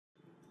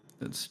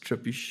It's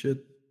trippy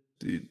shit,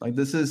 dude. Like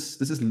this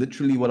is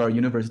literally what our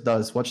universe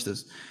does. Watch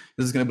this.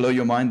 This is gonna blow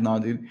your mind now,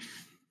 dude.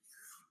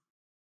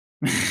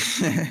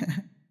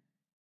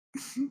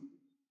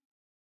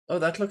 Oh,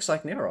 that looks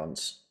like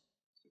neurons.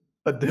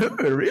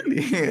 Dude,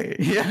 really?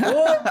 Yeah.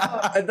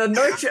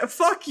 Whoa,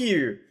 fuck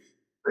you.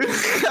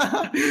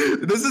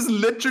 This is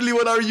literally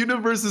what our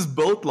universe is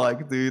built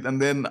like, dude.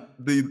 And then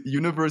the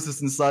universe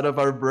is inside of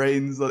our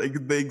brains,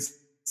 like the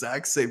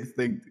exact same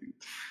thing, dude.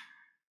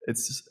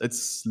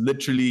 It's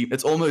literally,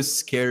 it's almost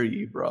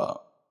scary,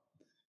 bro.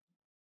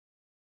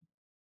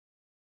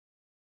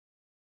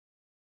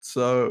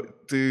 So,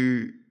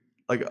 dude,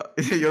 like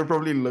you're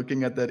probably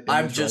looking at that image.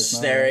 I'm just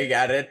staring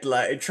at it,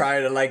 like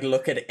trying to like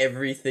look at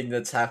everything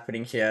that's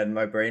happening here, and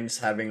my brain's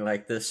having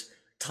like this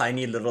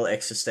tiny little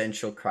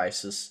existential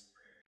crisis.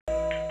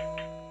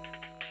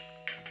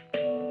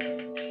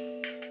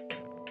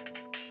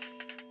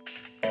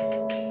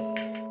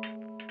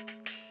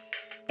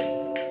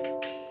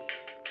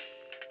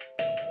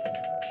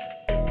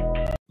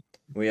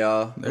 We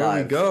are there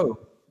live. We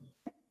go.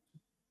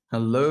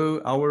 Hello,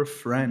 our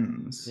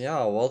friends.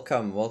 Yeah,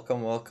 welcome.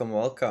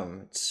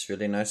 It's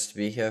really nice to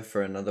be here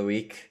for another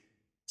week.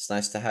 It's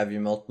nice to have you,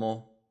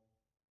 Meltmore.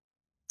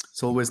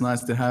 It's always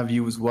nice to have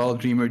you as well,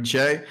 Dreamer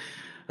J.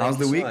 How's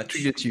the week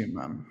treated you,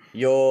 man?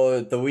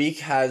 The week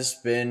has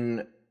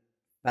been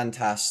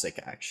fantastic,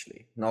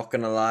 actually. Not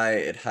gonna lie,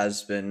 it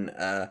has been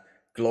a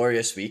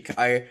glorious week.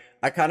 I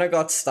kind of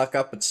got stuck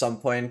up at some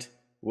point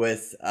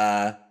with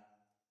I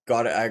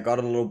got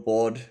a little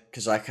bored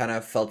because I kind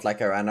of felt like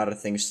I ran out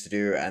of things to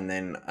do, and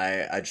then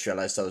I just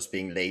realized I was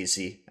being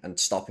lazy and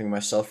stopping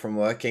myself from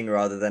working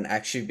rather than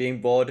actually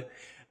being bored.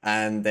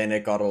 And then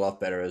it got a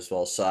lot better as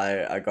well. So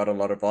I got a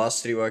lot of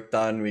varsity work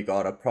done. We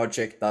got a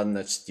project done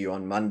that's due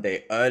on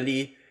Monday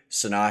early.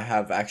 So now I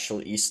have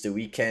actual Easter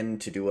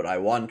weekend to do what I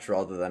want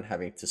rather than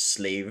having to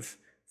slave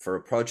for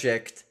a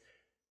project.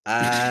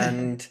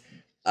 And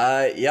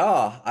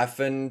yeah, I've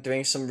been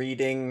doing some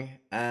reading,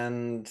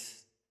 and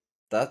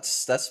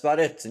that's about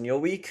it. In your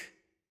week?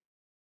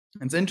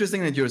 It's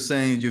interesting that you're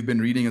saying you've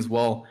been reading as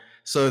well.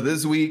 So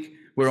this week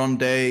we're on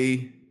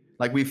day,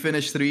 like we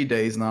finished 3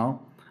 days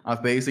now.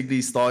 I've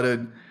basically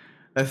started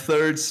a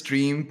third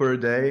stream per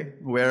day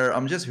where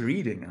I'm just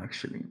reading,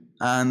 actually.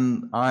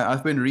 And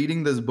I've been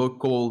reading this book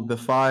called The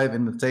 5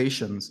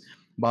 Invitations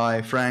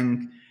by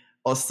Frank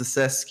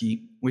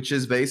Ostaseski, which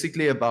is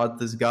basically about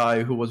this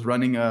guy who was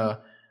running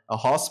a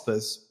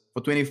hospice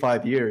for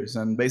 25 years.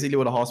 And basically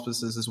what a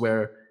hospice is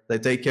where they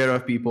take care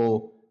of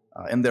people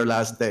in their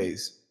last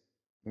days.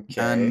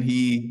 Okay. And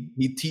he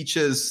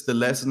teaches the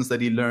lessons that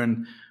he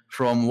learned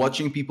from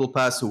watching people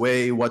pass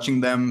away, watching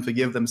them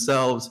forgive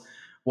themselves,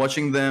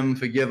 watching them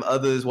forgive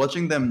others,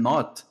 watching them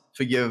not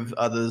forgive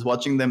others,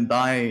 watching them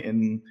die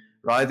in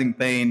writhing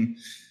pain.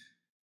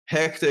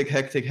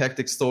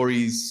 Hectic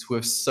stories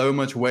with so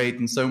much weight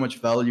and so much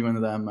value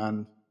in them.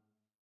 And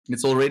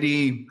it's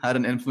already had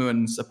an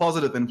influence, a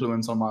positive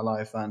influence on my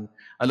life. And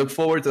I look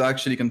forward to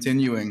actually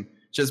continuing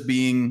just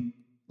being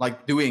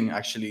like doing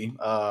actually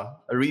a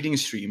reading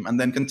stream and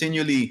then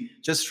continually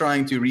just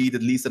trying to read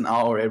at least an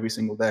hour every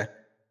single day.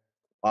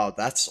 Wow,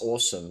 that's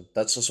awesome.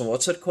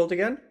 What's it called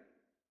again?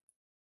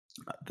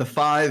 The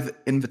 5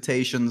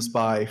 Invitations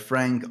by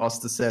Frank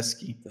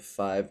Ostaseski. The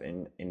 5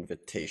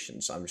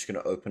 Invitations. I'm just going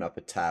to open up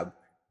a tab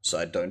so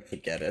I don't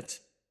forget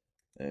it.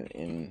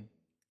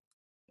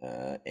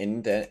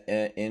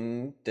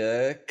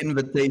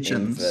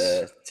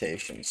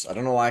 Invitations. I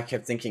don't know why I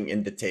kept thinking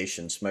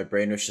invitations. My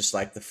brain was just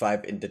like the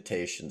 5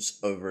 invitations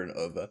over and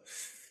over.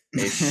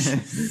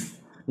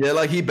 Yeah,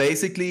 like he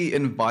basically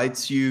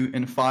invites you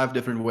in 5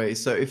 different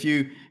ways. So if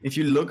you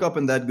look up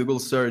in that Google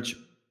search,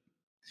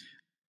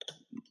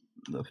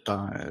 the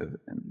 5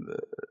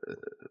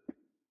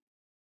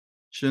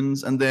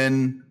 invitations, and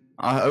then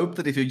I hope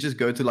that if you just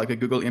go to like a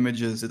Google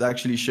Images, it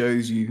actually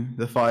shows you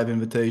the 5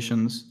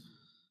 invitations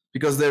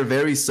because they're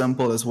very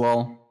simple as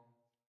well.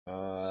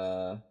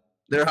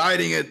 They're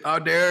hiding it. How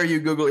dare you,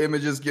 Google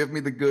Images, give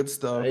me the good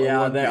stuff.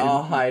 Yeah, they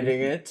are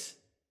hiding it.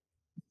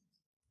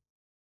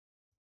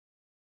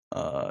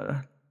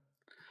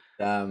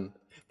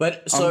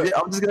 But so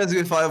I'm just gonna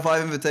do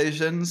 5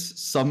 invitations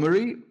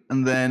summary,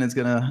 and then it's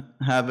gonna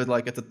have it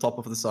like at the top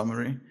of the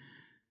summary.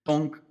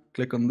 Donk,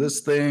 click on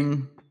this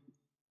thing.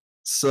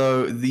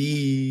 So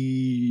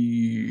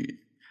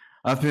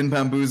I've been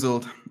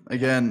bamboozled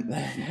again.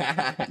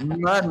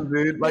 Man,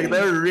 dude, like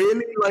they're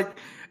really like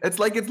it's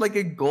like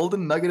a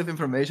golden nugget of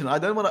information. I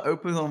don't want to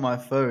open it on my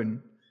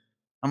phone.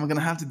 I'm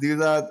gonna have to do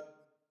that.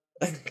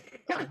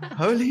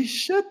 Holy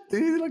shit,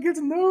 dude! Like it's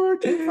nowhere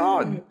to be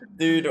found.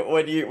 Dude,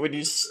 when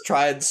you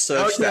try and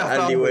search the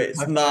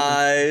alleyways,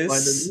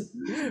 nice.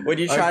 When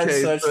you try and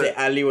search the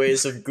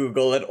alleyways of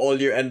Google, and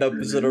all you end up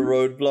is at a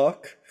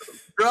roadblock.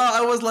 Bro,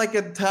 I was like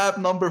at tab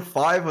number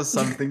 5 or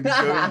something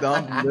going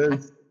down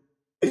this.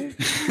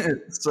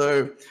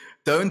 So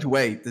don't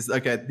wait. These are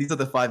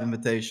the 5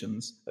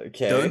 invitations.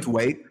 Okay. Don't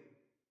wait.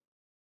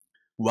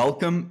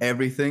 Welcome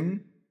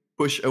everything.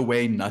 Push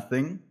away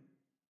nothing.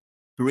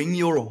 Bring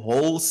your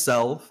whole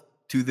self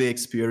to the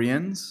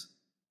experience.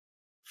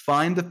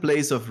 find a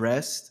place of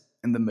rest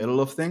in the middle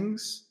of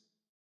things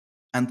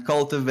and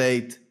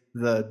cultivate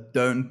the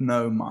don't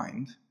know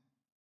mind.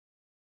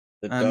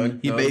 The And don't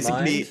he know mind.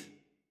 basically,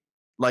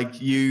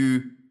 like,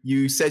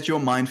 you set your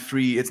mind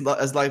free. It's not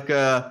as like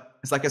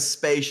a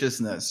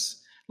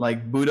spaciousness.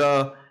 Like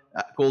Buddha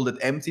called it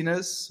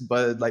emptiness,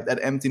 but like that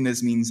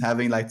emptiness means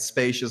having like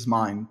spacious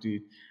mind, to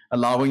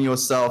allowing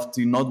yourself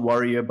to not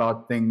worry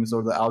about things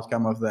or the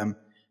outcome of them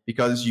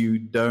because you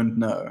don't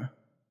know.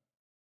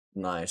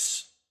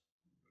 Nice.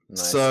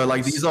 So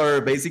like these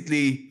are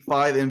basically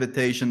 5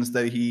 invitations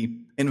that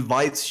he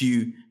invites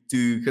you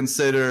to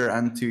consider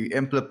and to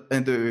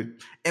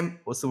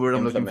what's the word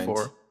I'm looking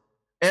for?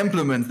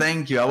 Implement.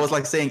 Thank you. I was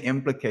like saying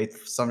implicate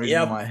for some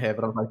reason in my head,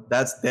 but I was like,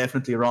 that's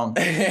definitely wrong.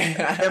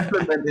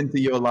 Implement into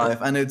your life,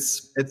 and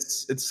it's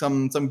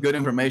some good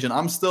information.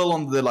 I'm still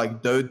on the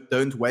like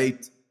don't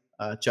wait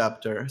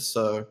chapter.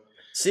 So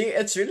see,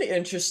 it's really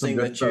interesting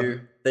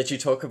that you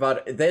talk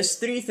about. There's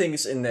 3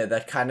 things in there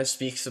that kind of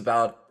speaks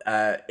about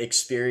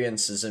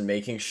experiences and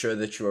making sure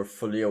that you are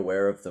fully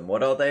aware of them.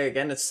 What are they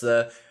again? It's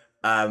the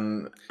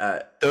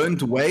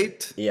don't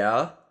wait.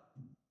 Yeah.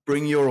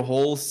 Bring your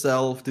whole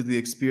self to the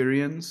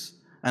experience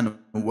and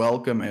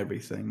welcome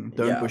everything.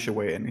 Don't push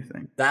away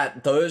anything.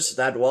 That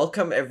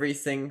welcome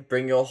everything,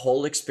 bring your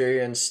whole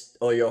experience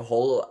or your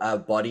whole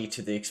body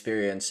to the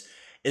experience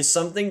is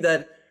something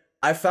that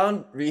I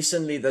found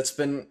recently that's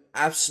been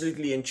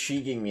absolutely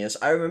intriguing me. As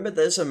I remember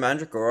there's a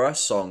Mandragora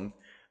song,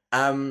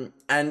 and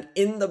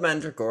in the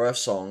Mandragora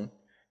song,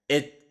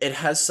 it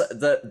has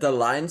the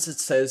lines it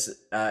says,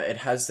 it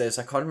has this,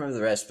 I can't remember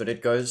the rest, but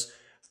it goes,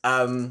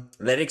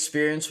 let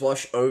experience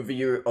wash over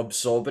you,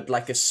 absorb it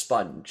like a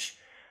sponge.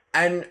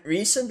 And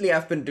recently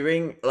I've been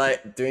doing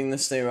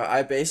this thing where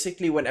I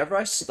basically, whenever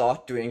I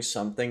start doing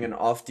something and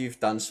after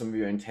you've done some of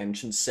your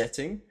intention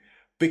setting,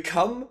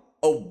 become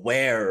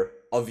aware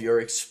of your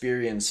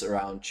experience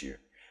around you.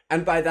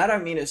 And by that I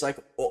mean it's like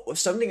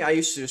something I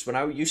used to do is when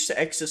I used to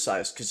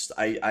exercise, because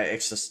I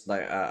exercise,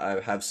 like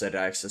I have said,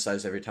 I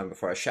exercise every time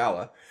before I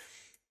shower.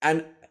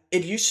 And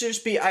it used to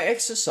just be I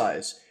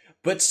exercise.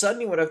 But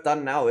suddenly what I've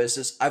done now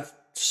is I've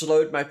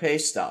slowed my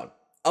pace down.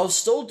 I'll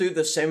still do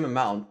the same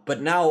amount,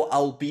 but now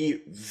I'll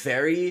be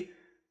very,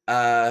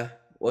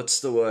 what's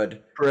the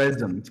word?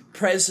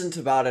 Present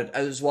about it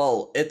as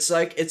well. It's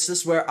like, it's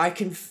this where I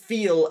can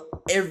feel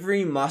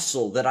every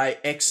muscle that I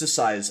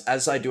exercise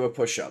as I do a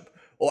push-up,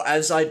 or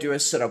as I do a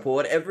sit-up, or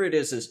whatever it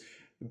is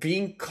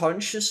being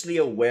consciously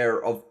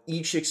aware of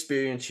each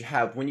experience you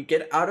have. When you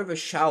get out of a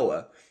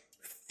shower,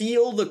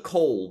 feel the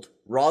cold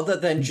rather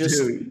than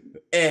just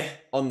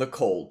on the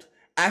cold.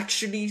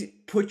 Actually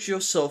put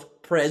yourself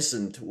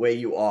present where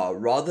you are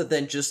rather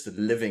than just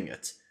living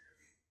it.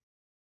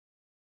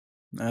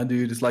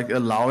 Dude, it's like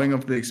allowing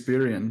of the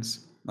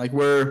experience. Like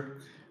we're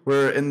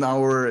in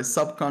our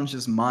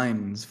subconscious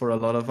minds for a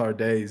lot of our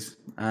days,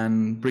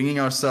 and bringing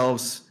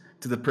ourselves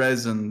to the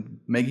present,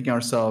 making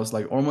ourselves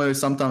like almost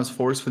sometimes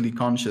forcefully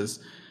conscious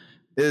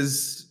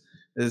is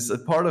a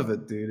part of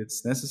it, dude.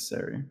 It's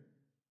necessary.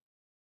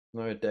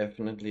 No, it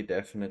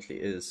definitely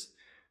is.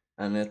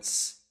 And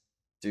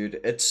dude,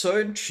 it's so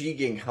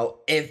intriguing how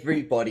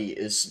everybody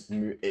is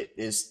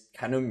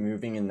kind of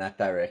moving in that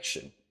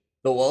direction.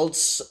 The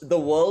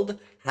world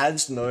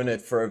has known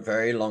it for a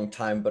very long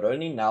time, but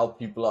only now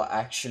people are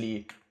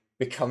actually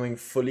becoming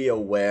fully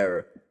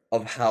aware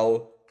of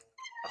how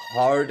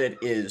hard it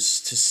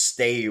is to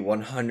stay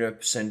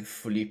 100%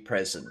 fully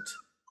present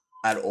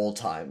at all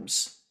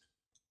times.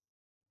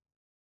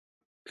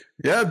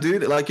 Yeah,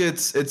 dude, like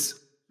it's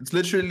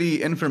literally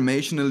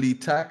informationally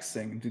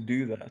taxing to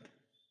do that.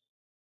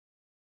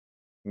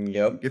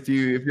 Yep. If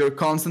you're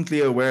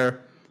constantly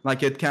aware,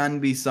 like it can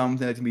be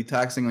something that can be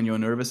taxing on your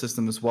nervous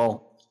system as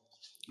well.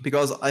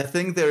 Because I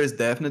think there is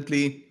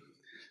definitely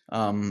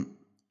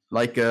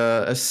like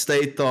a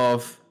state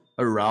of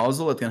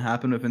arousal that can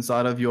happen with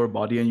inside of your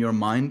body and your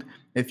mind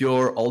if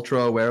you're ultra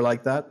aware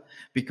like that.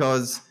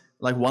 Because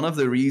like one of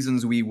the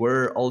reasons we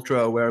were ultra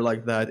aware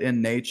like that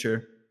in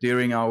nature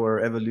during our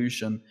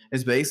evolution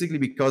is basically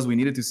because we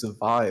needed to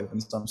survive in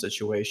some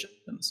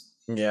situations.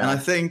 Yeah. And I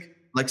think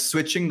like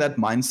switching that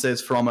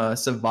mindset from a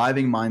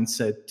surviving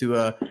mindset to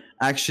a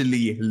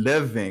actually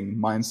living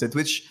mindset,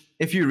 which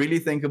if you really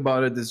think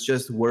about it, is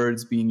just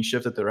words being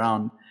shifted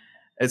around.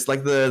 It's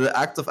like the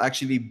act of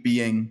actually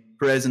being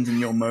present in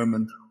your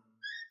moment.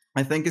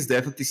 I think is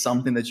definitely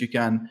something that you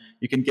can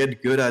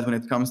get good at when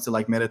it comes to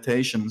like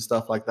meditation and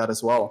stuff like that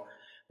as well.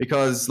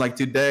 Because like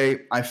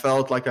today, I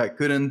felt like I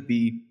couldn't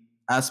be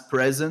as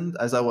present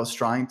as I was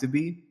trying to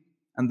be,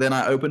 and then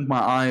I opened my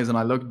eyes and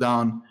I looked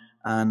down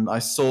and I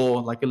saw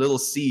like a little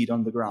seed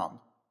on the ground,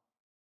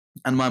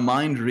 and my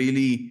mind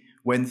really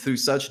went through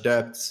such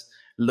depths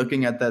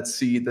looking at that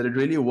seed that it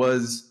really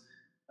was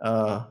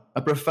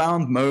a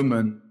profound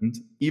moment,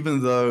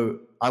 even though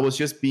I was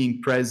just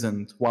being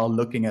present while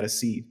looking at a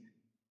seed.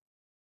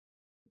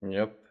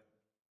 Yep.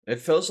 It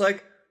feels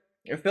like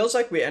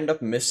we end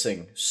up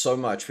missing so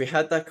much. We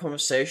had that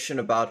conversation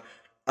about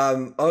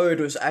it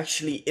was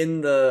actually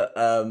in the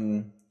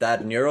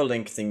that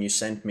Neuralink thing you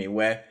sent me,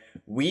 where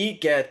we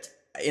get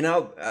in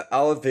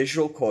our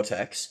visual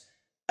cortex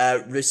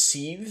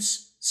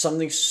receives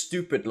something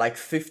stupid like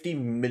 50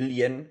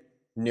 million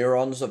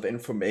neurons of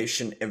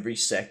information every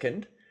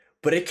second,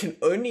 but it can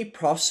only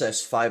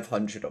process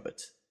 500 of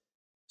it.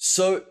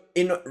 So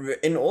in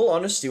all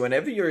honesty,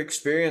 whenever you're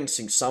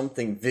experiencing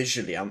something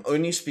visually, I'm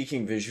only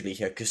speaking visually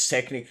here because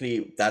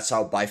technically that's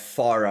our by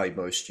far our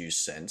most used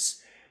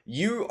sense,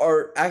 you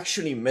are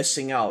actually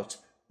missing out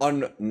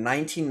on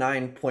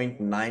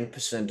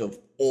 99.9% of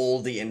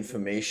all the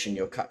information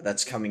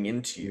that's coming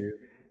into you.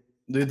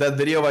 Dude, that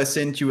video I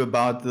sent you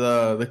about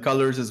the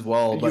colors as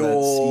well, but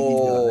that CD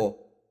guy.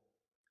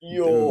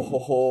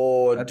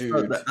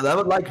 Dude. That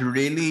would like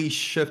really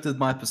shifted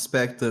my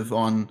perspective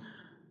on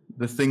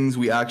the things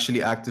we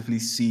actually actively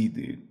see,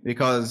 dude.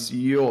 Because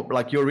you're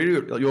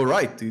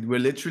right, dude.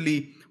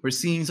 We're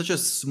seeing such a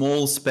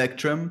small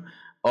spectrum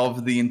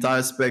of the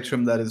entire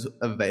spectrum that is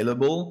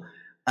available,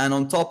 and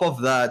on top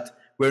of that,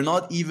 we're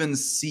not even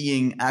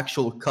seeing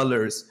actual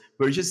colors.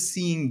 We're just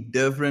seeing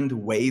different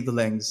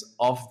wavelengths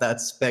of that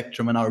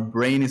spectrum, and our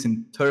brain is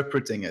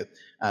interpreting it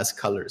as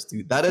colors,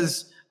 dude. That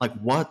is like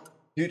what?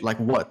 Dude, like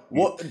what?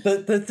 What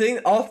the thing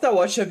after I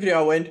watched that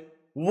video, I went,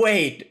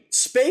 wait,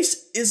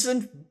 space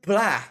isn't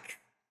black.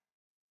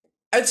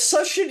 It's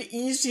such an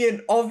easy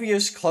and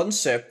obvious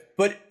concept,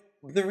 but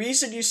the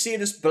reason you see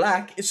it as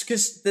black is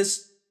because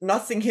there's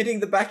nothing hitting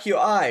the back of your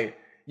eye.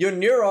 Your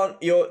neuron,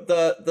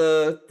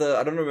 the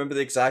I don't remember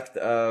the exact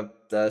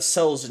the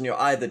cells in your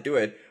eye that do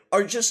it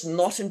are just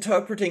not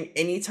interpreting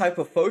any type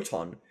of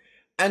photon,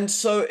 and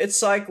so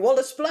it's like, well,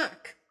 it's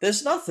black.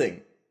 There's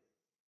nothing.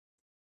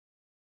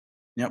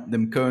 Yep,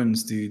 them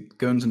cones, dude.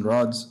 Cones and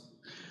rods.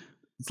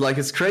 It's like,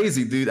 it's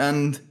crazy, dude.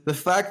 And the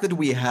fact that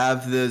we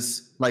have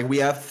this, like, we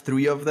have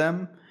 3 of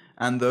them,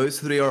 and those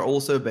 3 are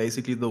also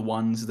basically the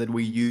ones that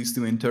we use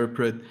to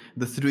interpret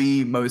the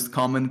 3 most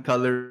common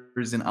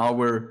colors in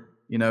our,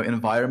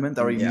 environment,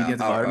 our immediate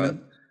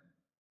environment.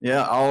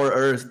 Yeah, our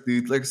Earth,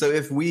 dude. Like, so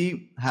if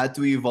we had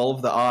to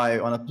evolve the eye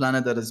on a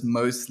planet that is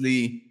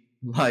mostly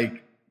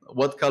like,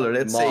 what color?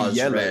 Let's Mars, say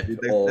yellow. red,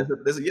 or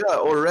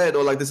red,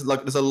 or like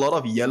there's a lot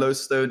of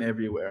Yellowstone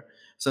everywhere.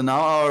 So now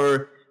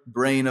our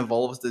brain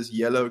evolves this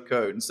yellow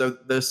cone. So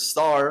the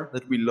star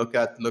that we look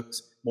at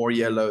looks more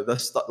yellow. The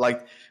star,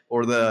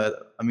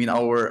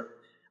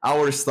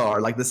 our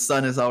star, like the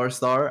sun is our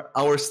star.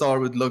 Our star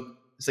would look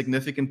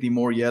significantly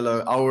more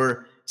yellow.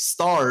 Our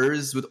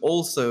stars would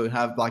also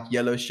have like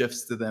yellow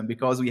shifts to them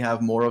because we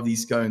have more of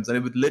these cones, and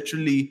it would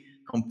literally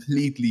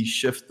completely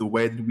shift the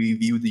way that we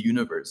view the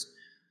universe.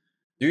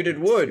 Dude, it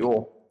would.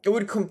 It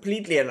would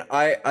completely, and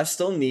I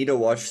still need to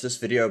watch this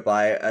video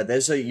by,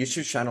 there's a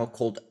YouTube channel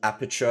called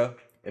Aperture.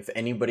 If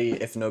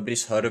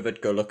nobody's heard of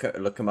it, go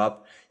look him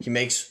up. He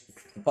makes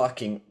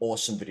fucking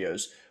awesome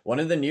videos. One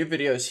of the new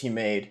videos he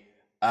made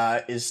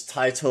is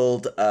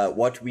titled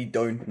What We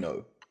Don't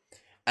Know.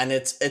 And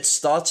it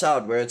starts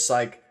out where it's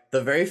like,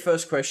 the very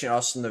first question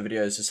asked in the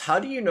videos is, how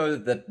do you know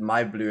that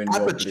my blue and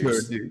your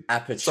blue? Dude.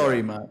 Aperture.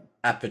 Sorry, man.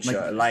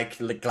 Aperture, like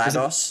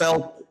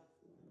GLaDOS.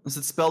 Is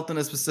it spelled in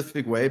a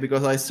specific way?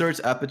 Because I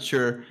searched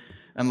Aperture,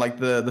 and like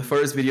the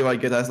first video I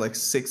get has like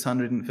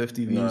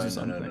 650 views or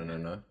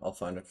something. No. I'll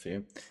find it for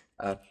you.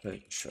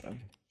 Aperture.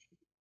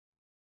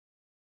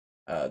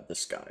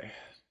 This guy.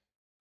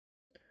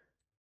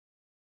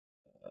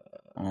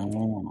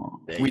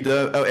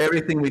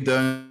 Everything we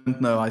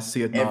don't know. I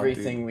see it now.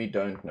 Everything we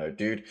don't know,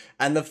 dude.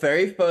 And the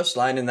very first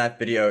line in that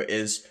video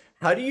is,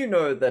 how do you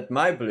know that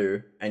my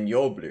blue and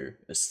your blue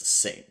is the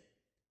same?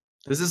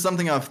 This is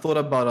something I've thought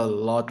about a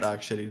lot,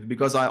 actually,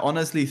 because I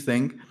honestly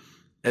think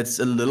it's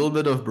a little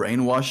bit of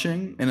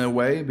brainwashing in a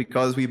way,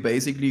 because we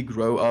basically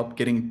grow up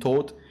getting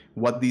taught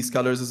what these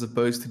colors are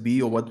supposed to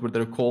be or what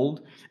they're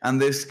called,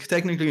 and there's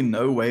technically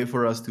no way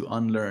for us to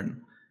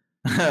unlearn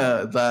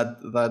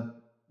that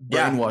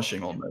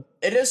brainwashing almost.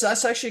 It is.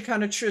 That's actually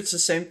kind of true. It's the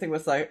same thing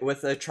with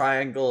a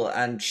triangle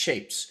and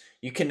shapes.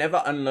 You can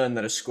never unlearn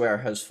that a square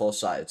has 4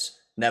 sides.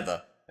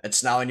 Never.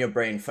 It's now in your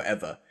brain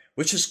forever,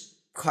 which is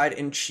quite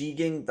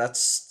intriguing.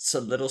 That's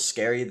a little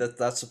scary that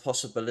that's a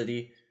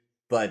possibility,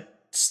 but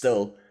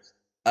still,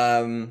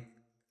 and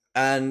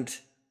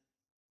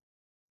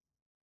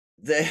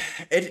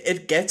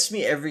it gets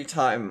me every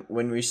time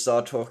when we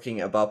start talking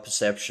about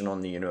perception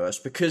on the universe,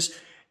 because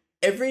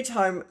every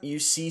time you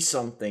see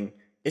something,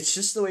 it's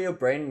just the way your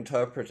brain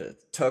interprets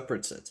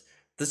it.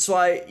 That's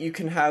why you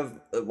can have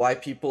why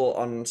people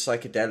on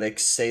psychedelics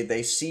say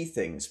they see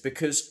things,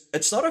 because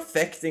it's not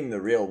affecting the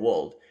real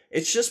world.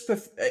 It's just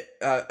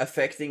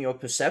affecting your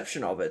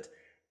perception of it.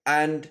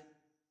 And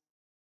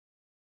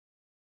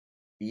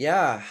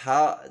yeah,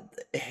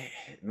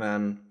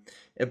 man,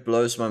 it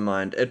blows my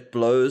mind. It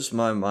blows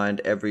my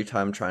mind every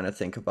time trying to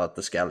think about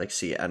this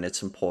galaxy and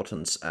its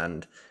importance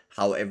and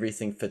how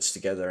everything fits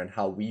together and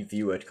how we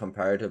view it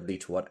comparatively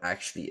to what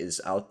actually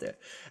is out there.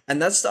 And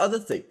that's the other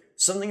thing.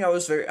 Something I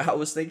was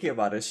thinking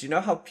about is, you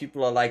know how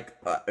people are like,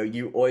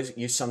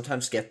 you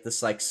sometimes get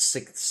this like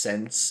sixth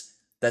sense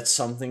that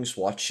something's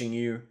watching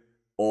you,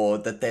 or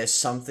that there's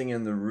something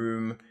in the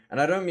room, and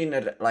I don't mean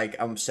it like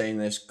I'm saying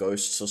there's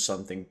ghosts or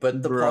something,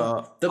 but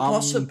Bruh, the I'm pretty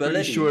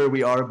possibility, sure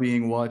we are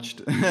being watched.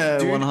 dude,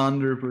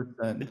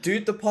 100%.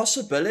 dude, the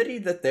possibility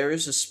that there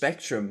is a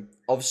spectrum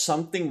of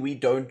something we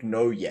don't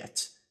know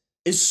yet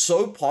is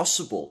so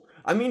possible.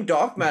 I mean,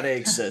 dark matter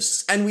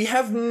exists, and we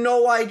have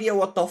no idea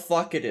what the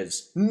fuck it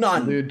is.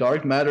 None. Dude,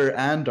 dark matter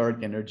and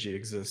dark energy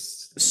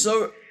exists.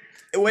 So,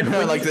 when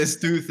Like, there's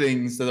two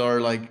things that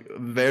are like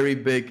very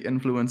big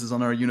influences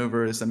on our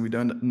universe, and we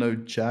don't know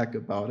jack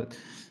about it.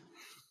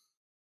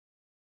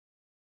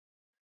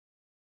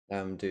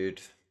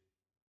 Dude.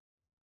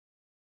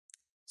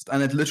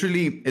 And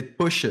it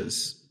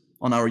pushes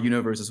on our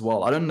universe as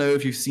well. I don't know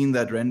if you've seen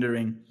that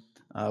rendering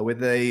where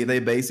they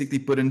basically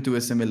put into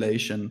a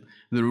simulation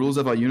the rules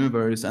of our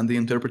universe and the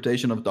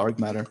interpretation of dark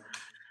matter.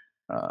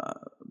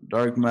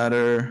 Dark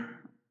matter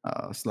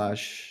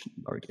slash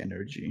dark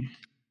energy.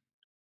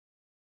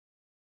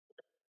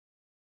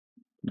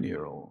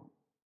 Neural.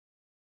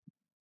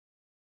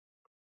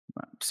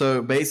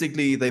 So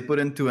basically they put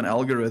into an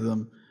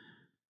algorithm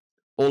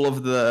all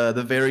of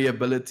the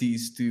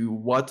variabilities to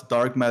what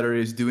dark matter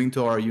is doing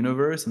to our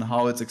universe and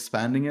how it's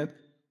expanding it.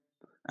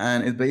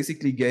 And it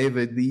basically gave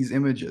it these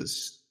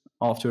images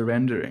after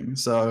rendering.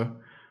 So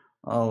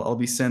I'll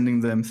be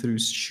sending them through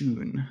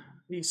soon.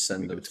 Please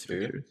send them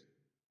through. Pictures.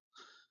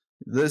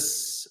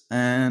 This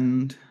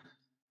and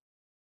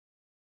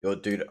yo,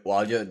 dude,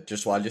 while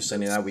you're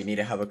sending that, we need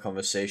to have a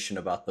conversation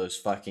about those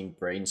fucking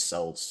brain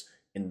cells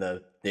in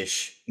the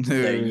dish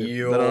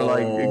that are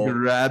like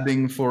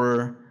grabbing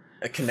for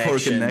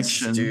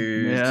connections,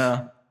 dude.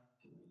 Yeah,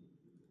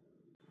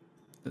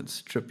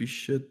 that's trippy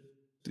shit,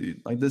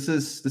 dude. Like this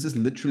is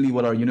literally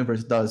what our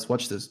universe does.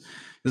 Watch this.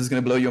 This is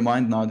gonna blow your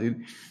mind now,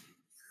 dude.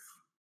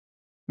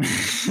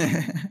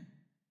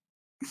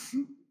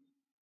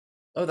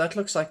 Oh, that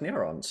looks like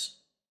neurons.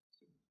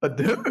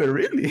 Dude,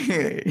 really?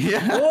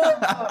 Yeah.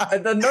 Oh,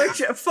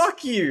 the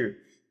fuck you.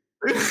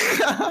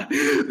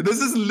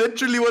 This is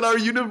literally what our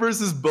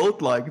universe is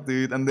built like,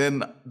 dude. And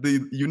then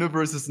the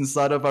universe is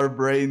inside of our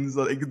brains,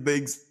 like the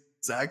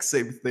exact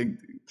same thing,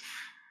 dude.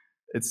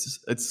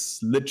 It's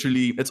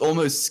literally, it's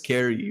almost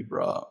scary,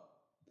 bro.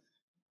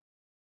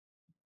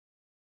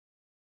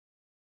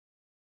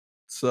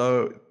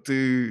 So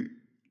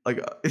like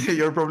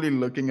you're probably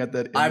looking at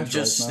that image. I'm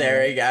just right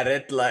staring at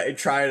it, like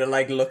trying to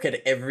like look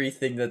at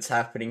everything that's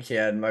happening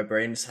here, and my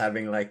brain's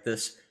having like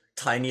this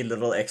tiny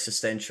little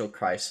existential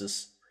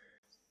crisis.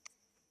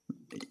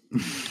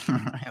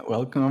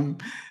 Welcome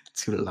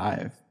to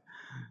life,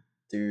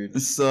 dude.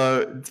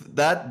 So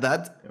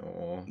that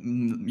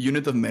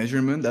unit of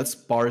measurement, that's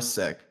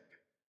parsec,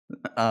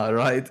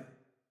 right?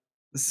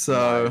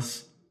 So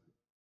nice.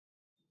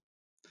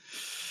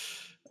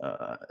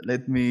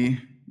 Let me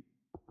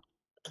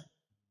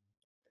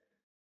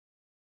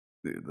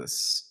do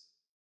this.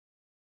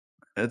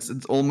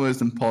 It's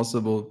almost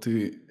impossible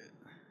to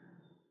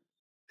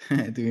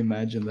to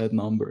imagine that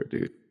number,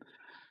 dude.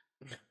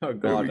 Oh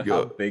god,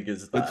 how big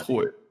is that?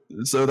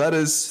 So that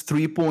is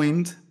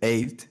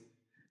 3.8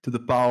 to the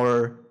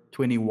power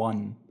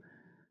 21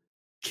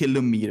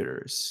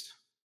 kilometers.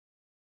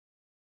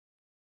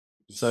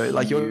 So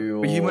like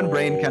your human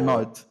brain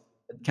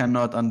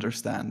cannot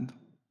understand.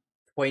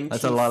 24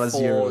 that's a lot of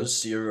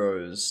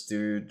zeros,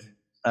 dude.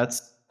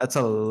 That's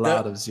a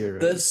lot of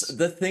zeros.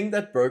 The thing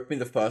that broke me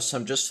the first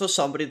time, just for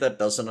somebody that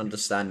doesn't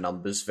understand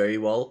numbers very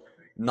well,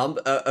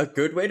 a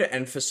good way to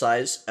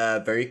emphasize a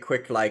very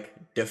quick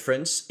like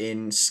difference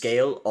in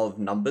scale of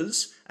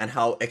numbers and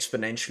how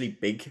exponentially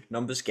big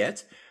numbers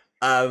get.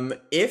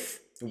 If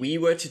we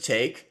were to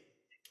take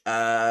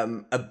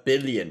 1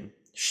 billion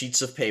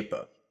sheets of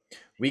paper,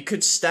 we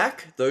could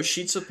stack those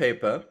sheets of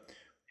paper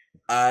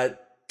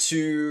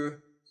to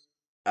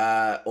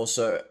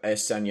also,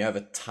 Esteban, you have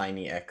a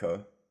tiny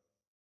echo.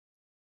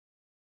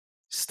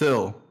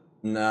 Still.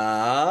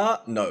 No,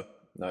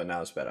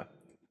 now it's better.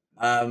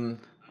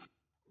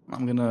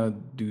 I'm gonna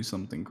do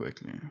something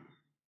quickly.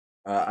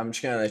 I'm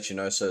just gonna let you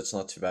know so it's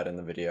not too bad in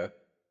the video.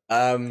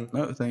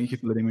 No, thank you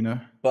for letting me know.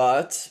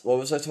 But what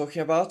was I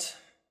talking about?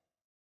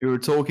 You were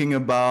talking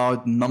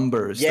about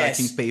numbers,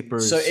 stacking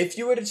papers. So if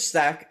you were to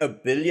stack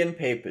 1 billion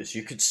papers,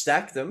 you could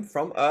stack them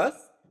from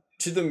Earth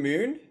to the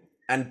moon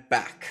and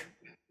back.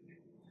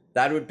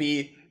 That would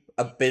be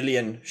 1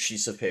 billion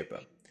sheets of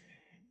paper.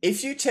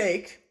 If you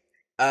take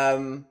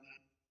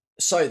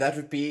sorry, that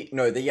would be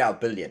 1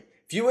 billion.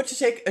 If you were to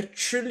take 1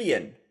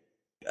 trillion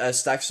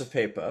stacks of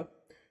paper,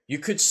 you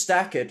could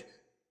stack it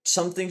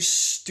something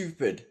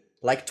stupid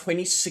like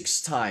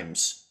 26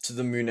 times to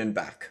the moon and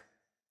back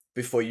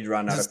before you'd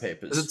run out of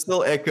papers. Is it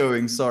still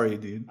echoing? Sorry,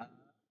 dude.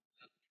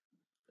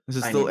 This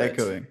is still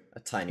echoing. A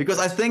tiny because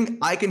bit. I think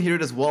I can hear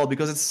it as well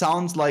because it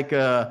sounds like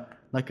a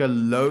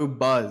low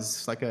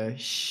buzz, like a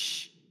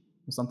shh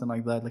or something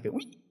like that, like a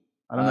wee.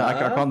 I don't know. I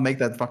can't make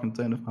that fucking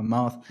tone with my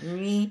mouth.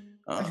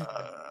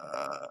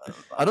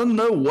 I don't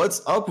know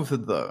what's up with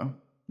it though.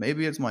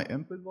 Maybe it's my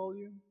input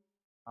volume.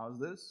 How's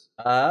this?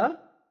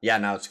 Yeah,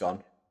 now it's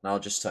gone. Now I'll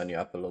just turn you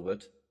up a little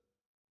bit.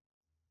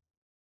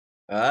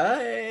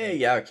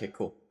 Yeah, okay,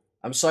 cool.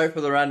 I'm sorry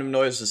for the random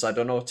noises. I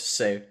don't know what to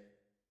say.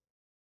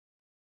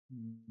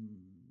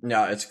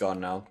 No, it's gone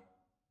now.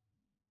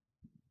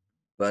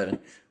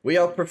 But we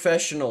are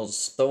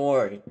professionals. Don't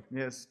worry.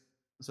 Yes.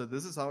 So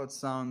this is how it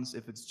sounds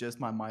if it's just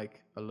my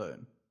mic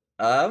alone.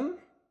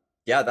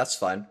 Yeah, that's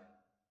fine.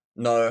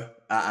 No,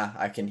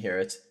 I can hear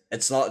it.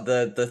 It's not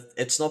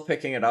it's not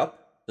picking it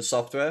up, the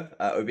software,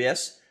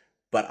 OBS,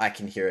 but I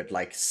can hear it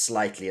like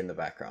slightly in the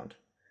background.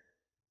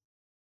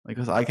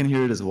 Because I can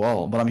hear it as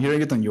well, but I'm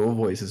hearing it on your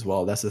voice as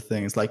well. That's the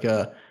thing. It's like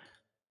it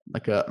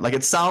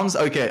sounds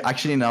okay.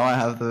 Actually, now I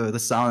have the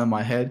sound in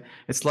my head.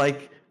 It's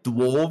like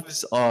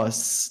dwarves are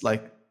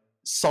like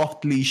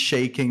softly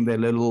shaking their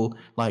little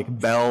like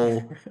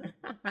bell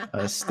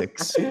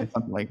sticks or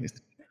something like this.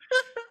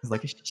 It's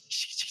like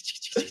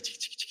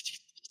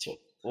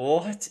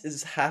What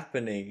is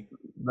happening?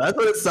 that's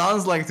what it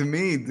sounds like to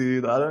me,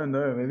 dude. I don't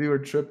know. Maybe we're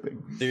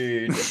tripping.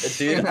 Dude,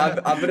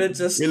 I'm gonna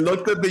just... We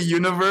looked at the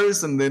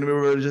universe and then we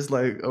were just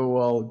like, oh,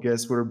 well,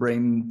 guess we're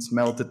brains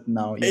melted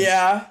now.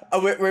 Yes.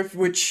 Yeah,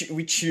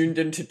 we tuned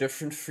into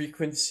different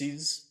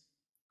frequencies.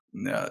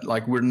 Yeah,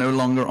 like we're no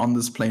longer on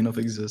this plane of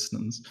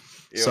existence.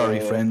 Sorry,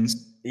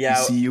 friends. Yeah.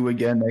 See you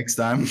again next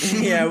time.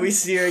 Yeah, we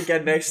see you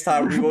again next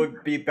time. We will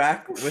be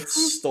back with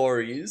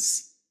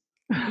stories.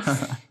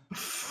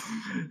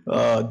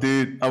 Oh,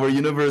 dude, our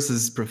universe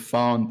is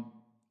profound.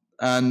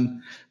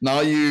 And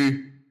now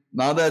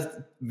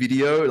that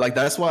video, like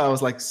that's why I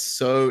was like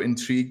so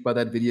intrigued by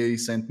that video you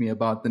sent me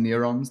about the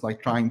neurons,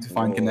 like trying to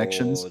find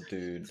connections.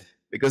 Dude.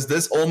 Because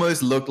this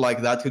almost looked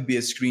like that could be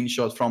a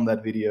screenshot from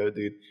that video,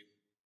 dude.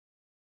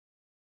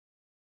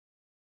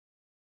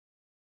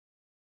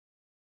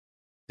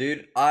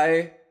 Dude,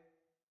 I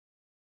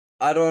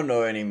don't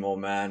know anymore,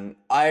 man.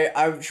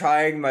 I'm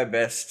trying my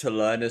best to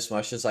learn as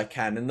much as I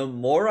can, and the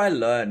more I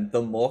learn,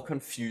 the more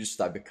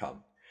confused I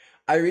become.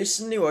 I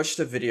recently watched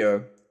a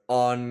video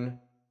on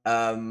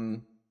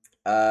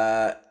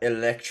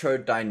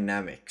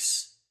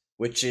electrodynamics,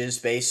 which is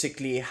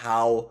basically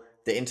how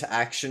the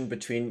interaction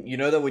between, you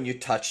know that when you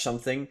touch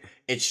something,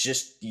 it's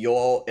just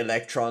your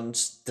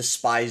electrons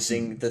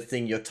despising the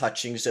thing you're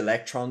touching's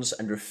electrons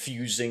and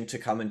refusing to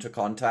come into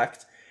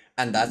contact.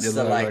 And that's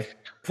the like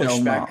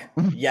pushback.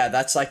 Yeah,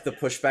 that's like the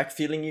pushback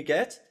feeling you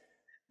get.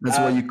 That's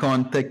why you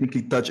can't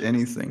technically touch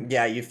anything.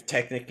 Yeah, you've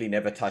technically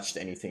never touched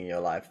anything in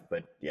your life,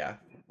 but yeah,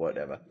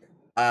 whatever.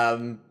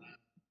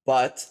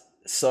 But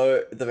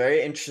so the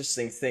very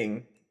interesting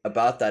thing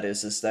about that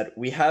is that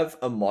we have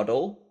a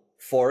model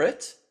for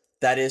it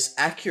that is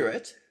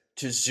accurate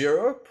to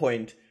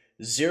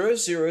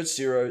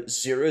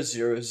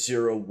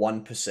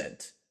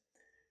 0.0000001%.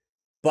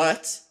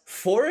 But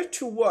for it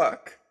to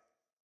work,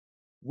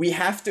 we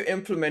have to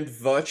implement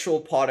virtual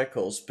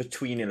particles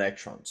between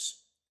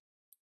electrons.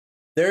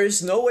 There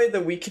is no way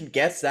that we can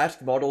get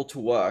that model to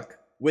work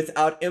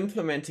without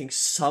implementing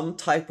some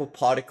type of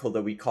particle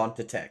that we can't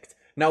detect.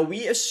 Now,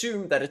 we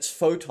assume that it's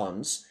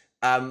photons,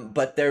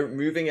 but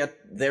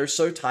they're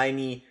so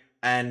tiny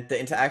and the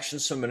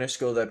interaction's so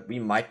minuscule that we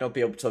might not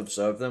be able to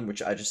observe them,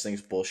 which I just think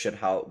is bullshit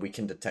how we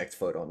can detect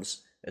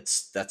photons.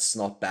 That's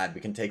not bad. We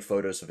can take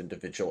photos of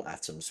individual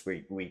atoms.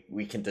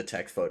 We can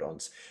detect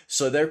photons.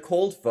 So they're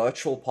called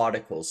virtual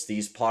particles.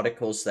 These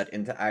particles that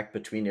interact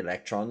between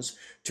electrons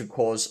to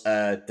cause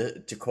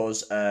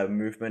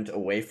movement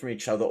away from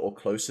each other or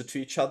closer to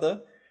each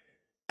other.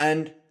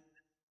 And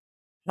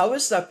how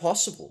is that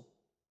possible?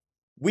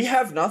 We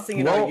have nothing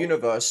in our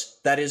universe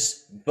that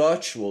is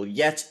virtual,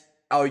 yet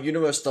our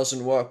universe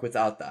doesn't work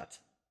without that.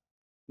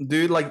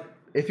 Dude, like,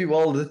 if you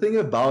will, the thing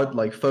about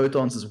like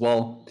photons as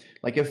well,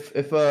 like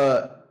if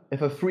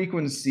a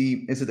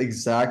frequency is the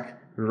exact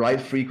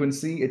right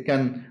frequency, it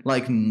can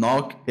like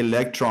knock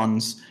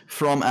electrons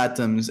from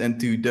atoms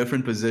into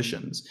different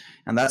positions.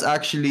 And that's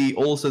actually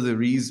also the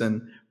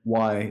reason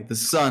why the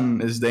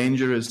sun is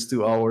dangerous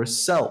to our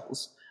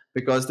cells,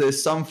 because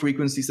there's some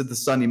frequencies that the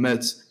sun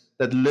emits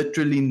that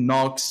literally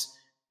knocks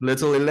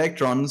little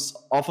electrons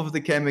off of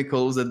the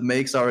chemicals that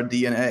makes our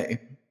DNA,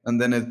 and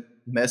then it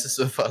messes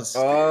with us.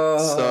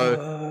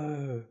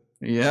 So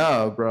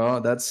yeah, bro,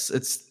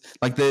 it's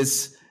like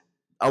this.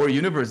 Our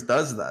universe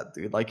does that,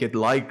 dude. Like it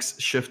likes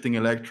shifting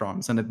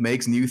electrons, and it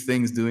makes new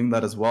things doing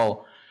that as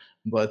well.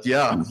 But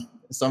yeah,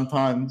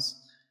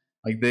 sometimes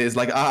like this,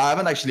 like I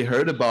haven't actually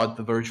heard about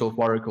the virtual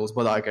particles,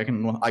 but like I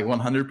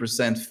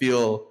 100%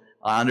 feel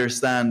I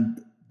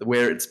understand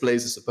where its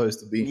place is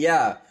supposed to be.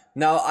 Yeah.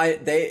 Now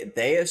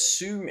they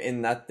assume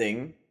in that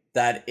thing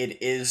that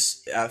it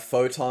is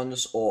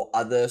photons or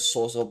other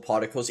sorts of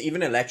particles.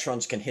 Even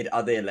electrons can hit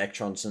other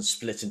electrons and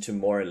split into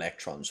more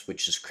electrons,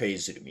 which is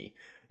crazy to me.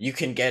 You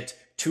can get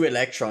two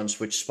electrons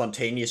which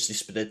spontaneously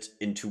split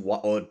into one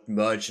or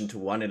merge into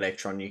one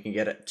electron. You can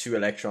get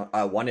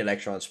one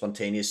electron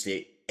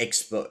spontaneously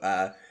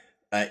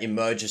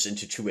emerges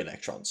into two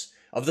electrons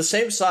of the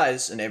same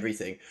size and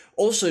everything.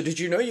 Also, did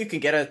you know you can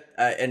get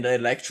an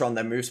electron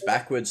that moves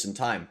backwards in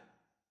time?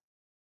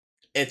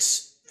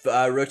 Its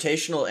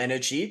rotational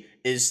energy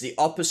is the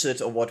opposite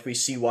of what we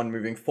see one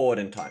moving forward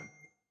in time.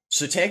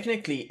 So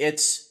technically,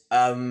 its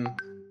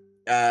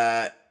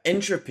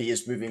entropy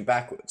is moving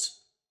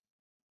backwards.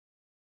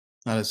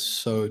 That is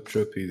so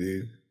trippy,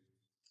 dude.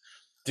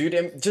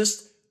 Dude,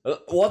 just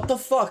what the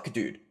fuck,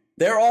 dude?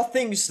 There are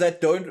things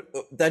that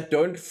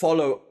don't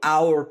follow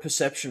our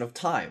perception of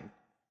time.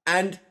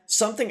 And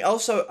something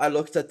else I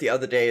looked at the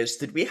other day is,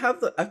 did we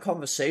have a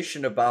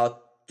conversation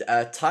about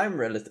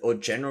or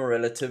general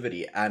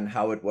relativity and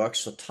how it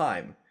works for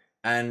time,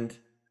 and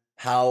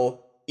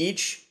how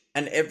each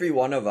and every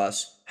one of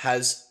us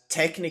has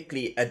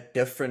technically a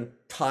different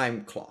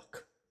time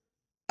clock.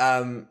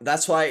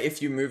 That's why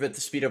if you move at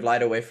the speed of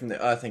light away from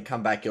the Earth and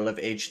come back, you'll have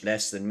aged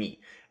less than me.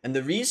 And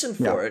the reason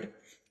for it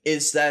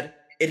is that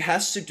it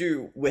has to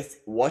do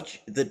with what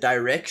the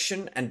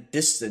direction and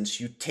distance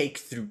you take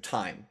through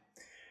time.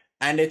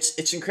 And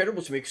it's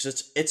incredible to me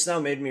because it's now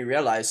made me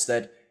realize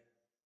that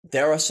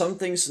there are some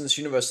things in this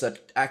universe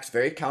that act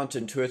very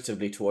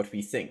counterintuitively to what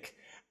we think.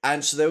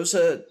 And so there was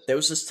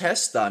this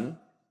test done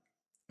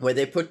where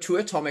they put 2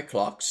 atomic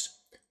clocks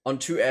on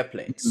 2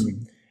 airplanes,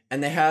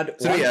 and they had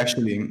 3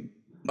 actually.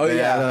 Oh They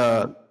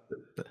yeah,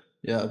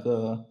 had,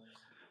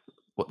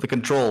 the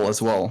control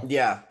as well.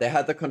 yeah, they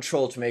had the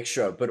control to make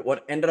sure. But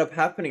what ended up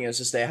happening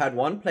is they had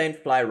one plane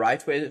fly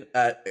right way,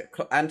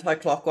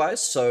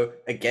 anti-clockwise, so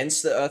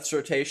against the Earth's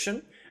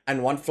rotation,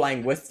 and one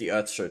flying with the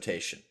Earth's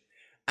rotation.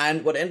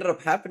 And what ended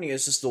up happening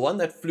is the one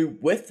that flew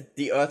with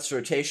the Earth's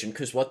rotation,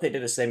 because what they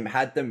did is they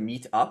had them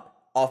meet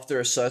up after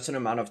a certain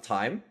amount of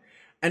time,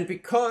 and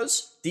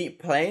because the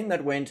plane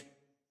that went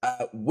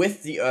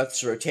with the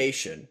Earth's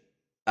rotation,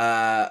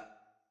 that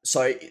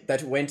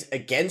went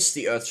against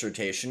the Earth's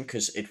rotation,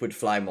 because it would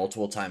fly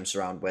multiple times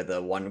around, where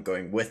the one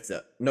going with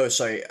the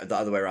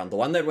other way around. The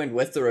one that went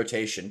with the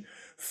rotation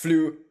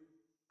flew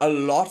a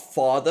lot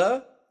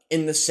farther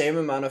in the same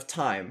amount of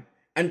time.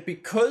 And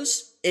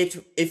because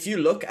if you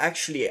look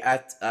actually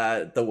at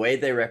the way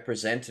they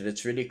represent it,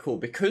 it's really cool.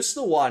 Because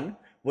the one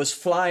was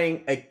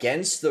flying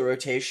against the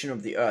rotation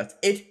of the Earth,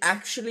 it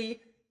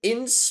actually,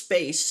 in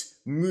space,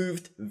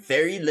 moved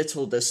very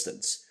little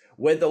distance.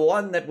 Where the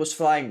one that was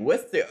flying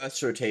with the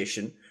Earth's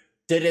rotation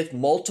did it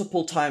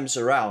multiple times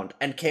around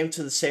and came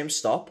to the same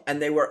stop,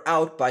 and they were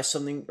out by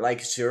something like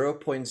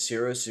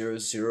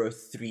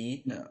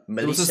 0.0003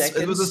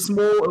 milliseconds. It was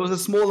a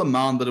small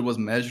amount, but it was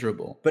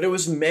measurable. But it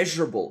was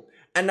measurable.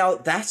 And now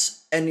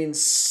that's an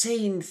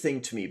insane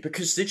thing to me,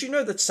 because did you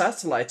know that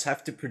satellites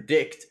have to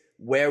predict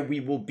where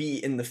we will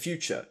be in the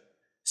future?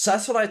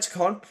 Satellites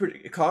can't for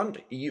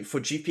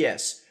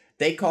GPS.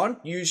 They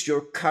can't use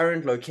your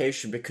current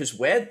location, because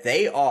where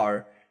they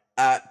are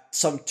at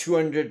some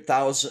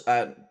 200,000,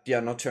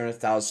 not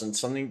 200,000,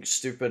 something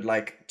stupid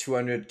like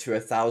 200 to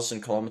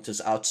 1,000 kilometers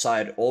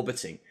outside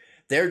orbiting,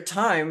 their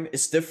time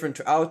is different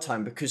to our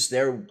time, because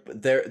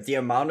the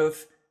amount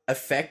of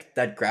effect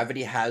that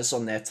gravity has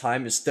on their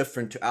time is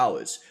different to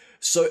ours.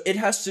 So it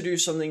has to do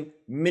something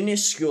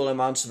minuscule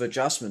amounts of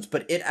adjustments,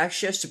 but it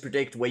actually has to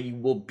predict where you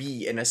will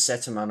be in a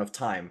set amount of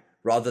time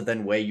rather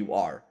than where you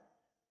are.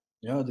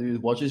 Yeah, dude,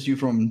 it watches you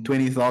from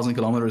 20,000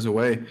 kilometers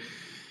away.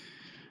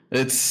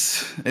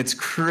 It's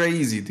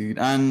crazy, dude.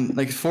 And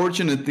like,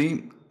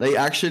 fortunately, they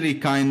actually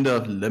kind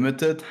of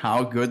limited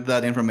how good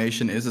that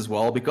information is as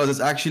well, because it's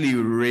actually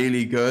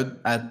really good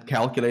at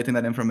calculating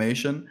that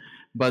information.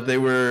 But they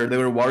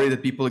were worried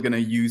that people are going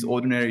to use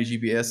ordinary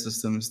GPS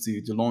systems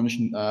to launch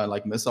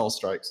like missile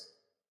strikes.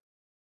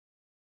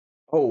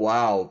 Oh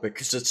wow,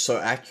 because it's so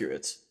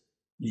accurate.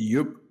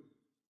 Yup.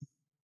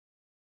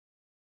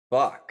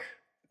 Fuck.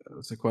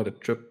 It's quite a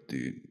trip,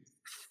 dude.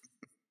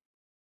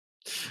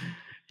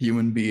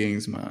 Human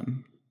beings,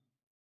 man.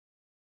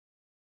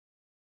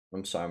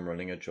 I'm sorry, I'm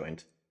running a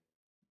joint.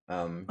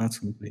 That's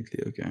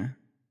completely okay.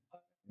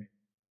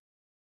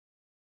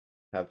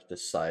 Have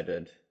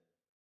decided.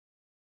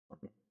 I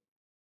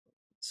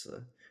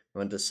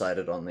haven't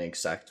decided on the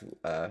exact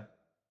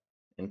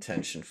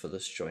intention for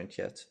this joint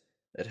yet.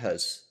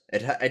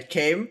 It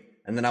came,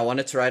 and then I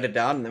wanted to write it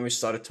down, and then we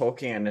started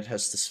talking, and it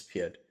has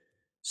disappeared.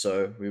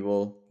 So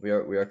we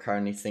are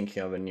currently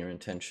thinking of a new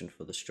intention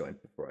for this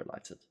joint before I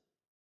light it.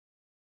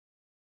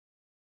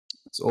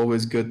 It's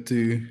always good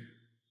to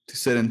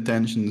set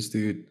intentions,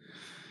 dude.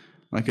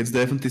 Like, it's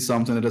definitely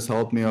something that has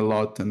helped me a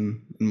lot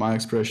in my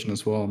expression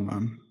as well,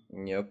 man.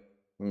 Yep.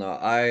 No,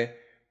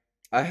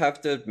 I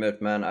have to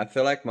admit, man, I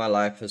feel like my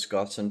life has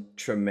gotten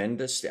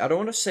tremendously, I don't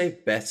want to say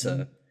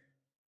better,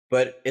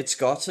 but it's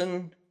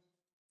gotten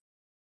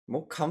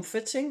more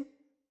comforting,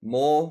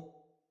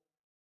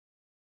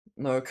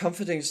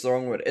 comforting is the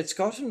wrong word. It's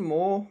gotten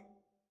more,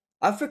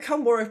 I've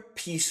become more at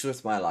peace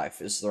with my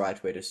life, is the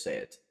right way to say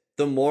it.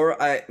 The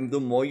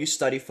more you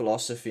study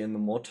philosophy and the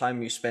more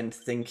time you spend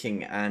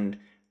thinking and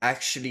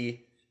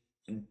actually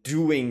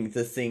doing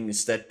the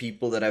things that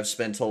people that have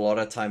spent a lot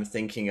of time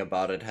thinking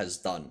about it has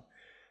done.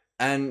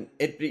 And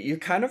you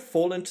kind of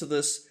fall into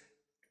this,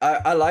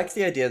 I like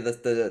the idea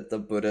that the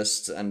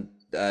Buddhists and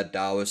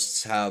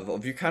Taoists have,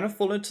 of you kind of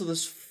fall into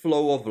this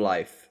flow of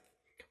life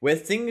where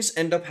things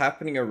end up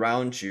happening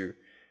around you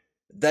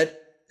that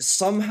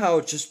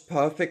somehow just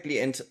perfectly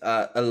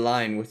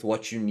align with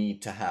what you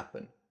need to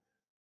happen.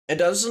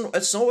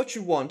 It's not what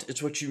you want,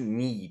 it's what you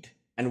need.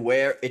 and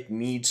where it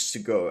needs to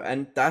go.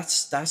 And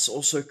that's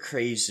also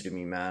crazy to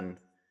me, man.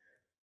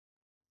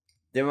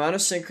 The amount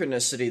of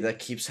synchronicity that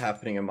keeps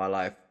happening in my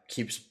life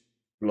keeps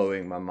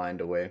blowing my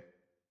mind away.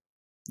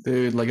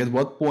 Dude, like at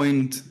what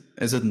point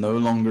is it no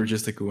longer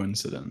just a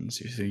coincidence,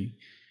 you see?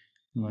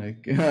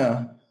 Like,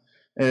 yeah.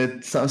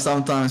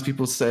 Sometimes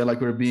people say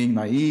like we're being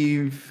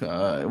naive,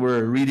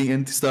 we're reading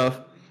into stuff,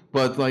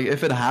 but like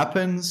if it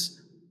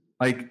happens,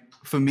 like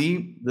for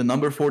me, the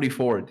number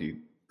 44,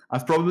 dude,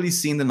 I've probably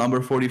seen the number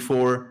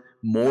 44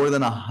 more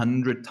than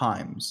 100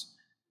 times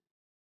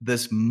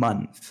this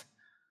month.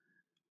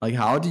 Like,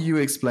 how do you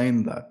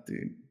explain that,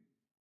 dude?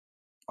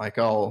 Like,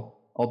 I'll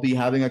be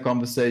having a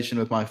conversation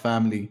with my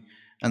family,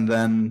 and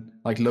then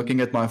like looking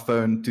at my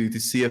phone to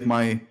see if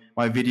my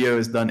video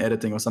is done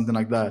editing or something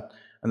like that,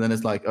 and then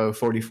it's like, oh,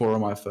 44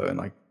 on my phone,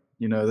 like,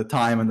 you know, the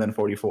time, and then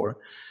 44,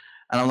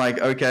 and I'm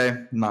like,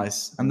 okay,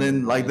 nice. And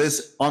then like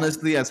this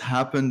honestly has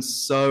happened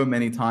so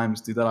many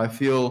times, dude, that I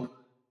feel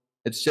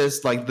it's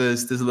just like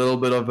this little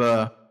bit of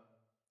a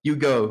you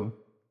go.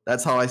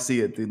 That's how I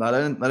see it, dude. I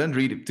don't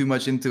read too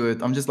much into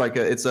it. I'm just like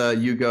it's a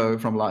you go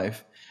from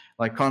life,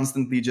 like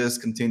constantly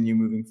just continue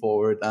moving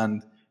forward,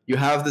 and you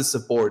have the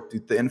support,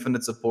 dude, the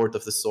infinite support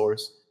of the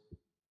source.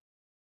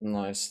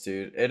 Nice,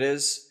 dude. It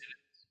is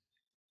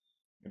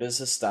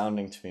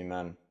astounding to me,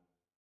 man.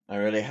 I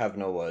really have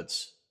no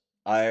words.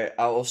 I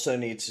also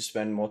need to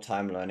spend more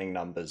time learning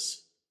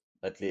numbers.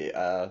 At least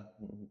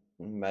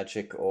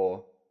magic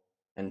or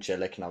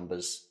angelic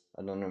numbers.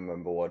 I don't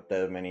remember what.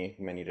 There are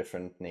many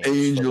different names for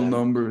Angel them.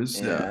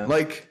 numbers, yeah. Yeah.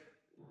 Like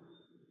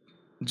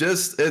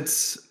just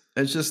it's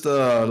just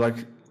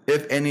like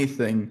if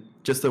anything,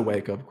 just a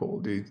wake up call,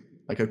 dude.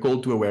 Like a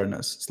call to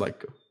awareness. It's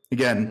like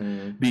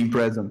again being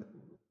present.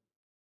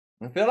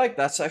 I feel like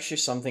that's actually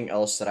something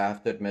else that I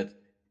have to admit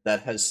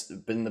that has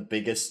been the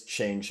biggest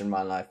change in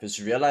my life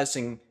is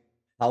realizing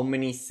how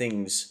many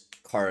things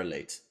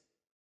correlate.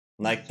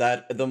 Like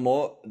that, the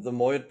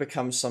more it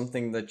becomes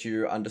something that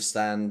you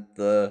understand,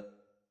 the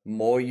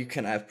more you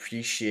can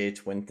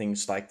appreciate when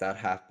things like that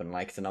happen,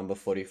 like the number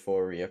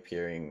 44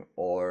 reappearing,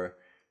 or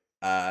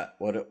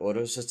what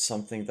was it?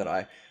 Something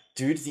that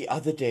dude, the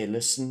other day,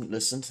 listen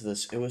to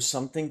this. It was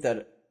something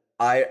that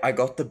I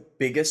got the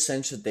biggest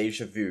sense of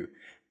deja vu,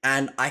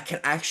 and I can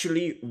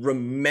actually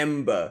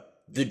remember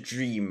the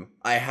dream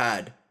I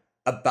had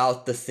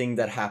about the thing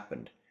that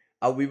happened.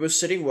 We were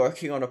sitting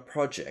working on a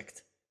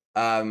project.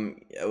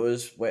 It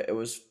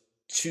was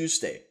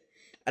Tuesday,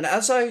 and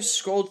as I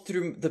scrolled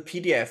through the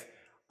PDF,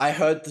 I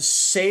heard the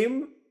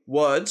same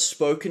words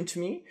spoken to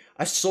me.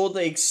 I saw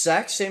the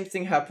exact same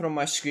thing happen on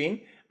my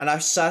screen, and I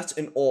sat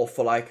in awe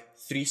for like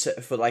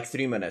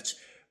 3 minutes,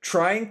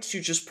 trying to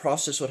just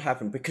process what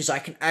happened, because I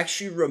can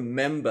actually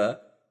remember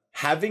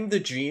having the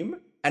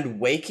dream and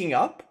waking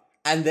up,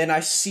 and then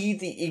I see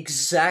the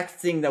exact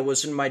thing that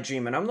was in my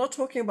dream. And I'm not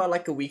talking about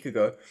like a week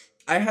ago.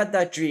 I had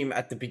that dream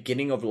at the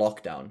beginning of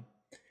lockdown.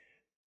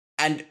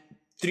 And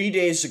 3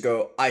 days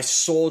ago, I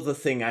saw the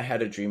thing I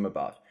had a dream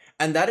about.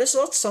 And that is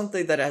not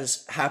something that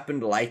has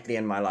happened lightly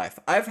in my life.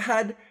 I've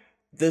had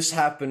this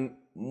happen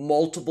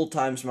multiple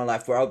times in my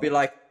life where I'll be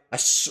like,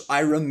 I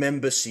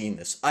remember seeing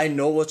this. I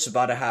know what's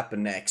about to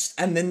happen next.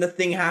 And then the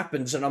thing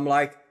happens, and I'm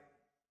like,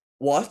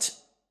 what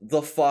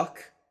the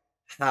fuck?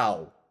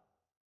 How?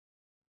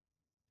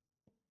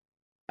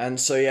 And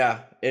so,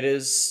 yeah,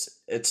 it's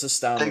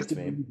astounding Takes to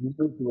me.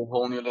 to a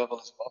whole new level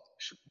as well.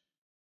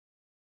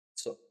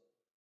 So,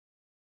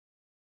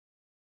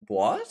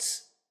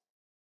 what?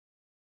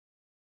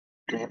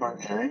 Dreamer,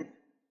 hey?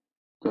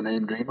 The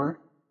name Dreamer?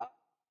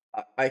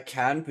 I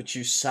can, but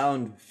you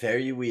sound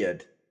very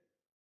weird.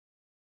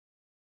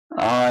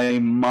 I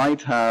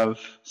might have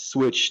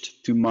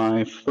switched to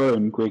my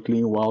phone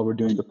quickly while we're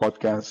doing the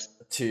podcast.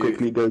 To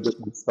Quickly go get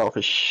myself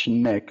a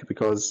snack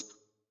because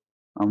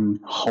I'm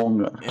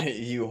hungry.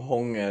 you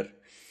hunger.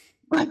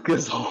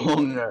 Because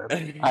hunger.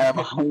 I am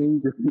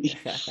hungry.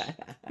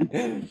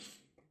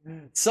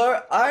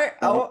 So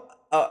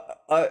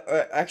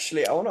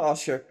actually I want to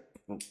ask you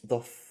the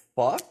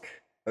fuck.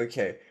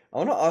 Okay, I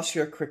want to ask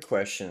you a quick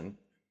question.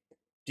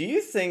 Do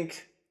you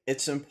think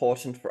it's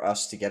important for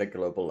us to get a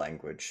global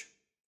language?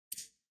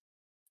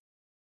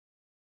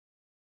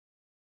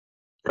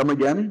 Come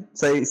again?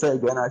 Say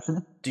again,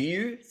 actually. Do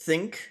you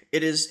think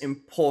it is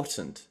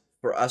important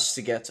for us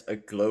to get a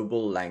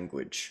global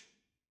language?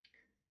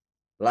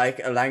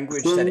 Like a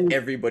language that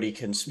everybody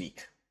can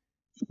speak?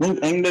 I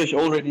think English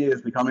already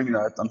is becoming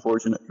that,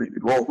 unfortunately.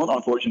 Well, not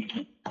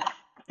unfortunately.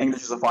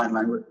 English is a fine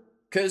language.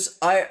 Because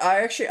I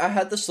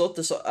had this thought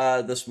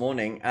this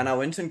morning, and I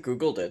went and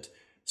Googled it.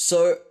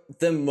 So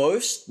the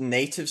most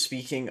native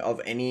speaking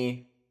of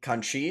any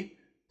country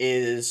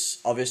is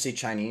obviously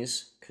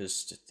Chinese,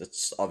 because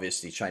it's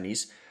obviously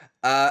Chinese.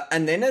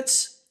 And then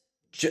it's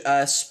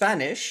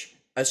Spanish.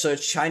 So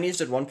it's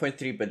Chinese at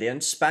 1.3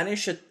 billion,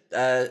 Spanish at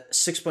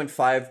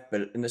 6.5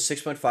 billion,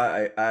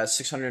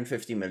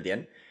 650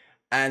 million,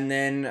 and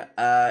then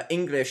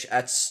English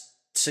at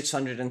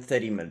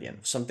 630 million,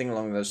 something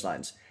along those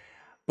lines.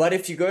 But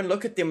if you go and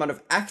look at the amount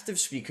of active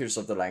speakers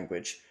of the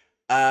language,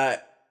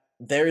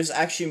 there is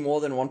actually more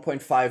than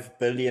 1.5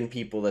 billion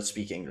people that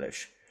speak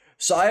English.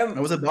 So I I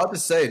am was about to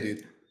say,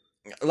 dude.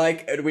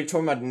 like, we're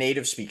talking about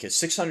native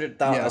speakers,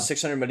 Yeah.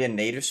 600 million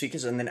native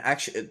speakers, and then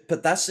actually,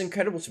 but that's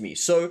incredible to me.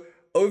 So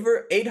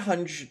over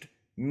 800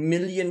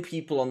 million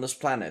people on this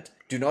planet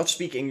do not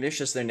speak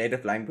English as their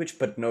native language,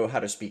 but know how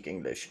to speak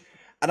English.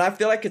 And I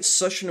feel like it's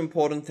such an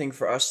important thing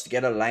for us to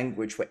get a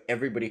language where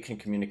everybody can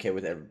communicate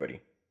with everybody.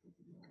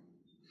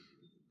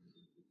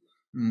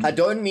 I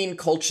don't mean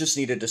cultures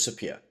need to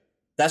disappear.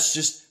 That's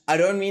just, I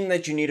don't mean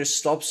that you need to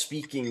stop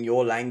speaking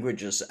your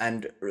languages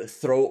and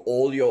throw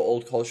all your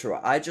old culture.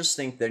 I just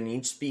think there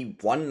needs to be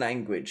one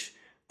language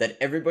that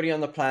everybody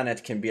on the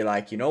planet can be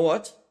like, you know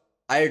what?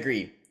 I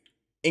agree.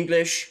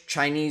 English,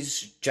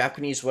 Chinese,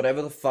 Japanese,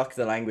 whatever the fuck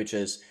the language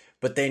is.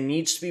 But there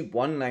needs to be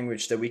one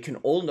language that we can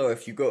all know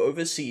if you go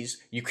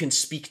overseas, you can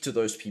speak to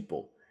those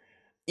people.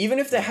 Even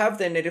if they have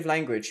their native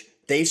language,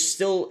 they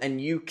still and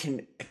you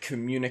can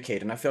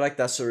communicate. And I feel like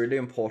that's a really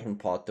important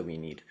part that we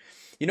need.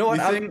 You know what?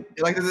 You think,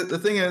 like, the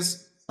thing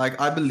is, like,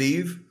 I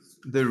believe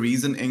the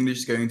reason English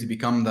is going to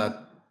become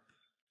that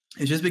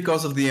is just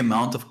because of the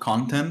amount of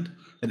content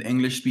that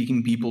English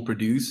speaking people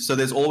produce. So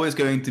there's always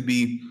going to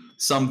be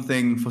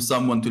something for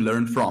someone to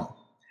learn from.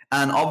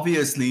 And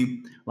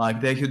obviously,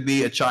 like, there could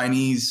be a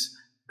Chinese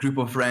group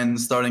of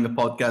friends starting a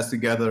podcast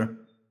together,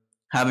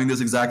 having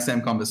this exact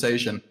same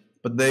conversation,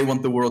 but they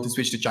want the world to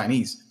switch to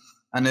Chinese.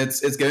 And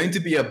it's going to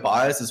be a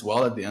bias as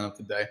well at the end of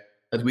the day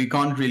that we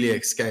can't really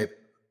escape.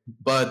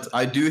 But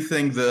I do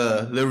think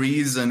the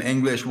reason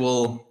English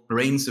will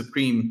reign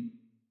supreme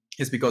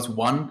is because,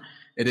 one,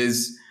 it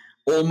is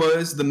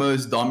almost the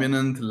most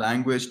dominant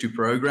language to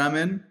program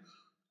in,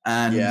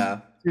 and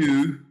Yeah.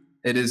 two,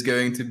 it is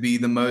going to be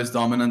the most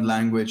dominant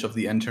language of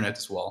the internet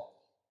as well.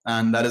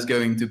 And that is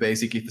going to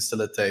basically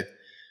facilitate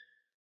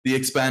the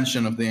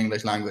expansion of the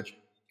English language.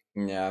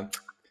 Yeah.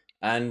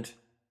 And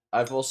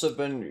I've also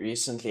been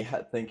recently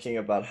thinking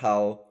about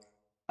how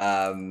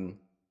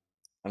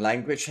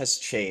language has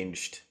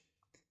changed.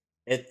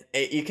 It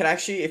you can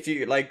actually, if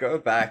you like go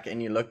back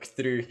and you look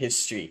through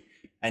history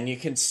and you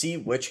can see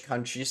which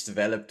countries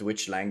developed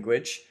which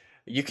language.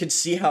 You can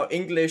see how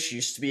English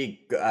used to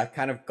be a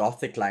kind of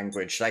Gothic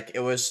language. Like, it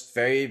was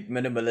very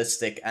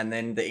minimalistic, and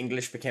then the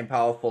English became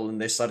powerful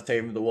and they started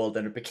taking over the world,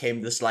 and it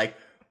became this like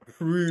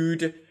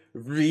prude,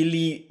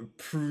 really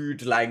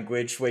prude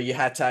language where you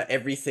had to,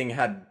 everything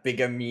had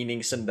bigger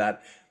meanings than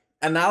that.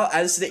 And now,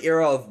 as the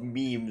era of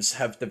memes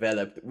have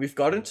developed, we've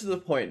gotten to the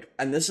point,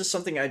 and this is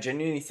something I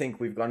genuinely think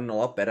we've gotten a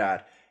lot better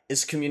at,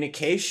 is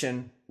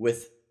communication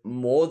with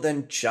more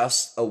than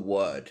just a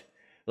word.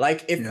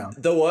 Like, if Yeah.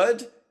 the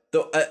word,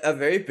 a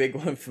very big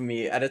one for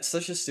me, and it's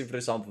such a stupid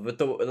example, but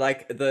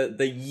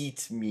the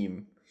yeet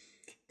meme,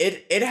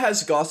 it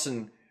has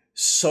gotten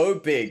so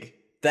big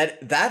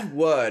that that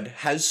word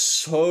has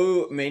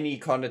so many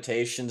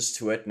connotations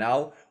to it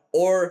now.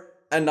 Or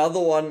another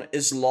one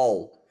is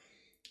lol.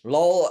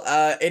 Lol,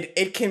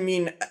 it can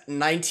mean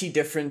 90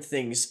 different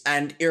things,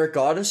 and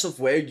regardless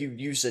of where you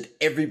use it,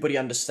 everybody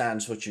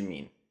understands what you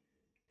mean.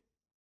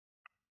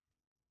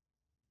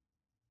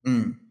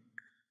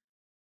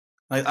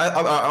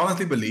 I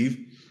honestly believe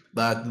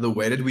that the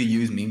way that we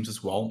use memes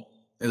as well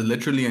is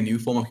literally a new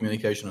form of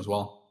communication as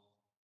well.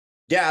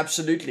 Yeah,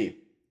 absolutely.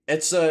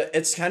 It's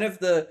kind of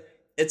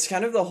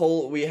the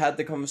whole, we had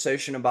the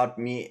conversation about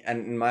me,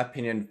 and in my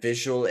opinion,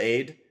 visual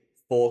aid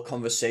for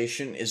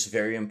conversation is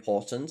very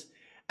important.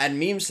 And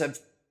memes have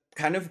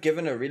kind of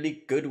given a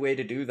really good way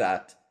to do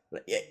that.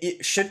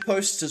 Shit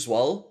posts as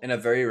well, in a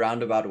very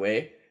roundabout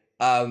way.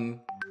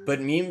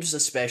 But memes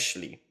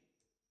especially.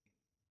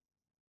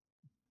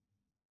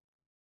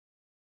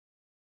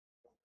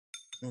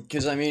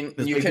 Because I mean,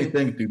 This you makes me can,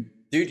 think, dude.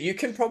 dude, you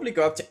can probably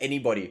go up to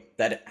anybody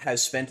that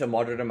has spent a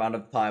moderate amount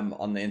of time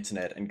on the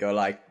internet and go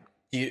like,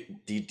 do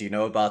you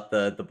know about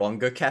the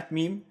bongo cat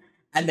meme?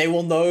 And they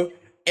will know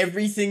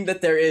everything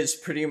that there is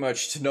pretty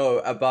much to know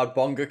about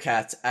bongo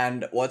cat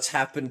and what's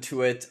happened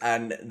to it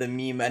and the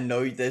meme, and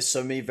know there's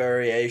so many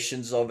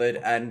variations of it.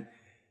 And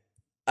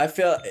I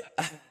feel,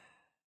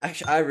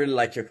 actually, I really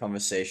like your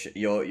conversation,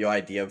 your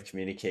idea of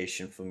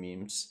communication for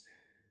memes.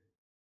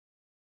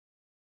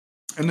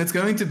 And it's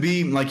going to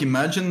be like,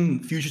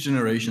 imagine future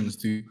generations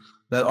too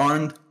that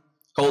aren't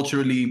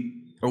culturally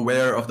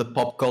aware of the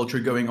pop culture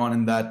going on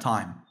in that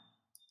time.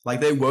 Like,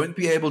 they won't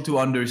be able to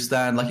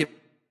understand. Like,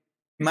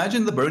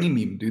 imagine the Bernie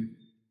meme, dude.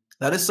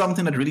 That is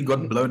something that really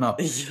got blown up.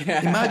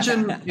 Yeah.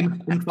 Imagine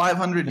in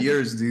 500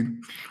 years,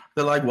 dude.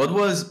 They're like, what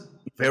was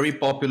very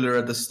popular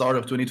at the start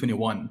of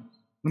 2021?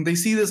 When they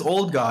see this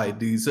old guy,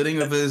 dude, sitting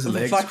with his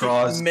legs Fucking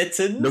crossed,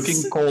 mittens.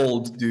 looking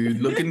cold, dude,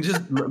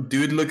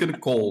 looking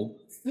cold.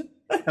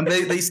 And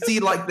they see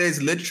like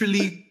there's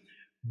literally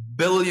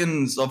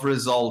billions of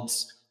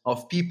results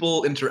of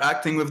people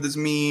interacting with this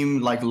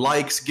meme, like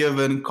likes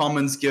given,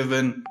 comments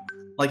given.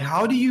 Like,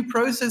 how do you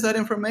process that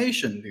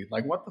information, dude?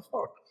 Like, what the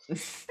fuck?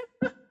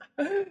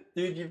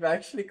 Dude, you've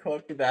actually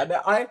caught me that.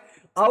 I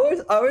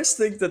always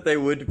think that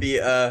there would be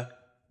a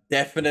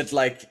definite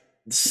like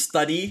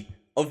study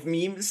of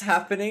memes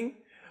happening,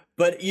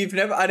 But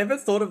I never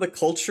thought of the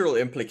cultural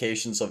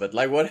implications of it.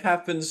 Like, what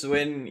happens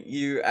when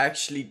you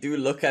actually do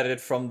look at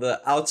it from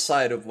the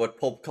outside of what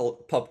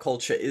pop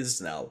culture is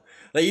now?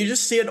 Like, you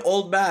just see an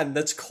old man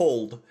that's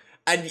cold,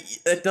 and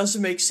it doesn't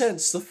make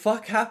sense. The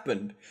fuck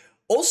happened?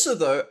 Also,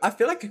 though, I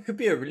feel like it could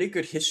be a really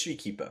good history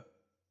keeper.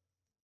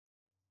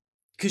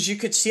 Because you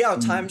could see how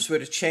times were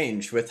to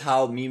change with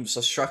how memes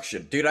are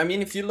structured. Dude, I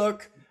mean, if you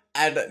look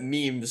at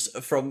memes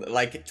from,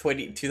 like,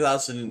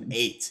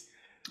 2008...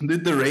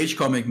 Did the Rage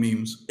comic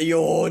memes?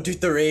 Yo,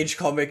 dude, the Rage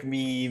comic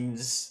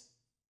memes.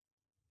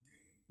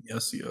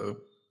 Yes, yo.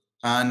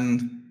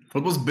 And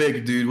what was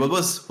big, dude? What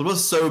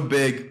was so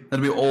big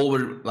that we all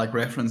were like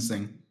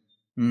referencing?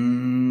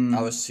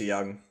 I was too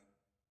young.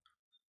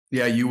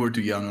 Yeah, you were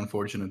too young,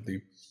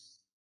 unfortunately.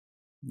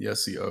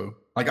 Yes, yo.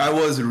 Like I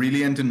was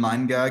really into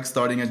 9gag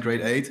starting at grade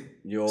 8.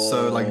 Yo.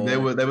 So like there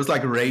was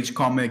like Rage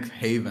comic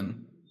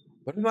haven.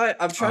 What am I?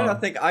 I'm trying to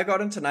think. I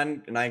got into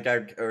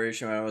 9gag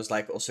originally when I was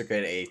like also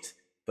grade 8,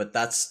 but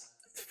that's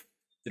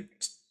 3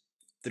 years.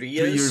 3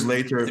 years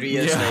later. 3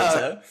 years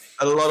later.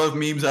 A lot of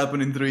memes happen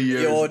in 3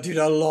 years. Yo, dude,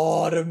 a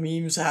lot of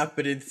memes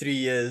happen in 3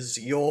 years.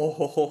 Yo,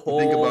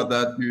 think about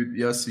that, dude.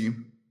 Yes, see.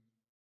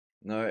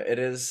 No, it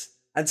is,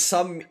 and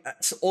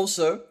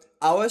also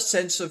our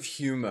sense of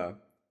humor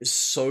is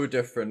so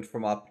different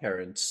from our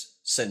parents'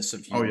 sense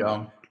of humor. Oh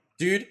yeah,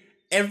 dude.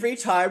 Every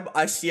time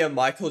I see a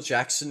Michael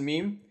Jackson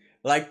meme,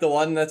 like the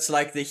one that's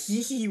like the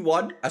hee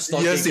one, I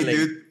start giggling.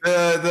 Dude.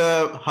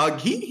 The hug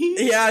hee.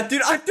 Yeah,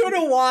 dude, I don't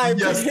know why.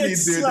 Yes, but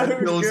it's dude, so that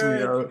kills good. me,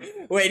 yo.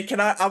 Wait,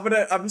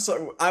 I'm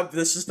sorry.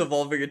 This is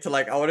devolving into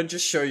like, I want to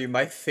just show you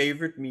my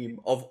favorite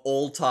meme of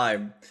all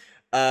time.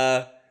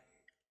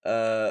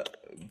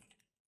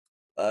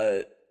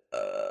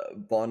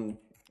 Bond.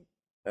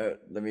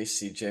 Let me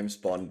see, James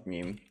Bond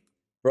meme.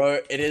 Bro,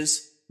 it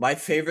is my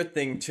favorite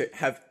thing to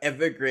have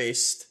ever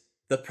graced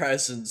the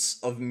presence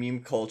of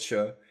meme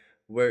culture.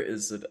 Where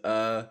is it?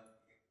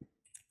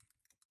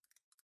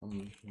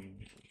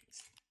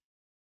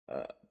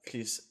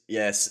 Please,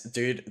 yes,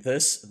 dude.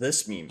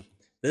 This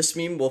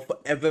meme will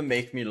forever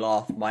make me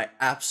laugh my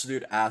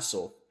absolute ass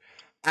off,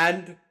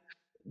 and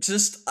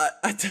just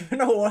I don't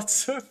know what's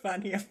so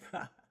funny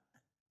about.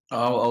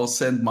 I'll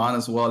send mine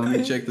as well. Let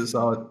me check this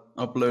out.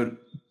 Upload.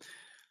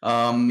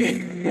 The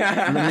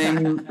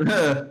name,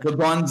 the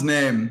Bond's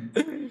name,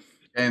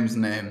 James'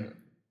 name.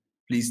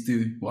 Please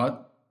do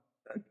what?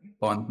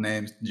 Bond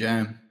names,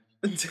 Jam.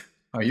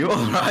 Are you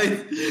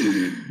alright?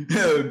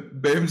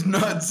 Bame's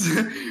nuts.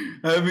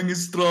 Having a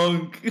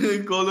strong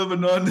call of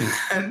an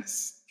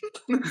audience.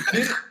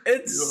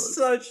 It's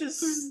such a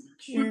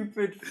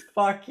stupid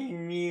fucking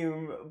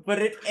meme, but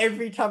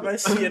every time I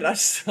see it, I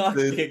start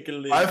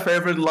giggling. My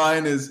favorite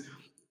line is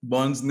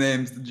Bond's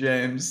name's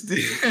James.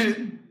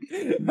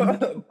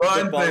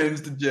 Bond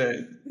name's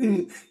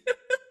James.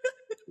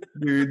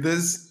 Dude,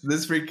 this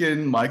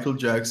freaking Michael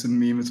Jackson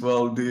meme as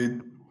well,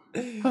 dude.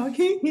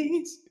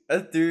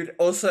 Dude,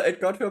 also it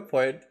got to a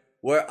point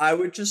where I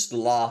would just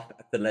laugh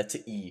at the letter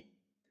E.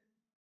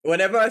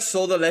 Whenever I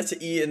saw the letter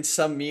E in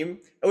some meme,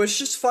 it was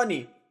just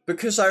funny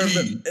because I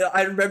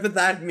remember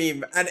that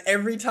meme, and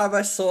every time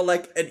I saw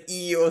like an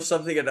E or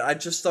something, and I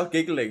just start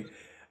giggling,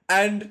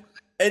 and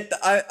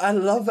I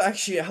love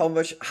actually how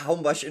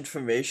much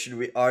information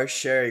we are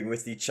sharing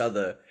with each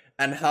other,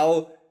 and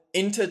how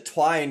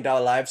intertwined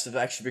our lives have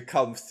actually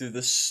become through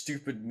the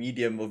stupid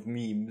medium of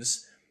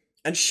memes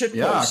and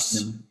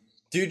shitposts. Yeah.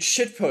 Dude,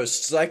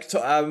 shitposts, like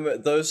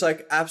those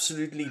like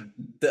absolutely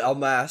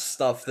dumbass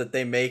stuff that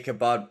they make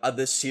about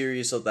other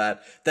series or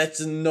that's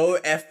no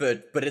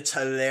effort, but it's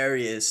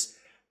hilarious.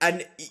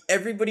 And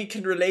everybody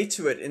can relate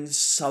to it in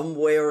some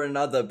way or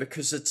another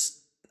because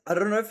I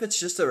don't know if it's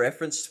just a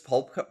reference to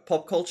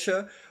pop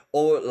culture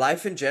or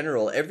life in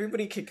general.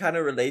 Everybody can kind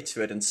of relate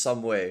to it in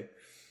some way.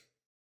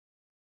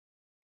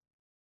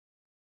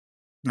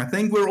 I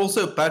think we're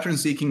also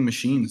pattern-seeking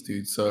machines,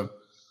 dude, so...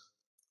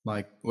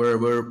 Like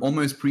we're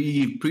almost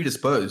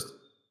predisposed.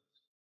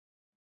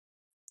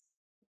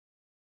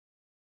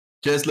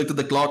 Just looked at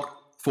the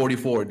clock,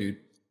 44, dude.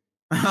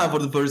 For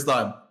the first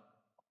time.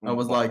 I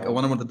was like, I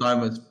wonder what the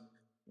time is.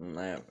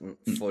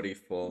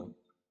 44.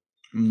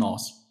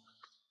 Nos.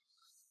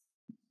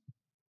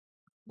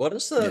 What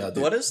is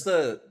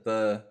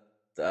the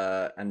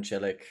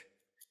angelic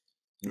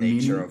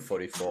nature of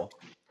 44?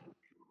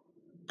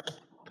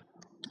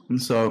 And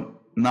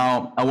so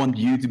now I want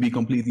you to be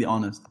completely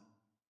honest.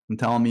 And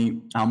tell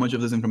me how much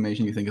of this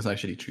information you think is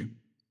actually true.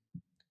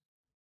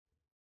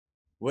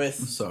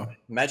 With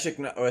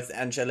with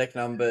angelic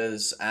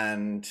numbers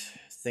and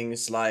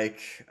things like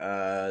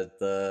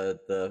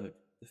the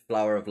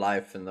flower of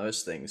life and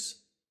those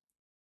things.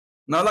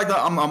 No, like that.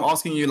 I'm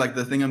asking you like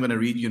the thing I'm gonna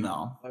read you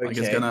now. Okay. Like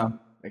it's gonna.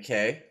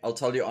 Okay, I'll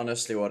tell you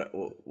honestly what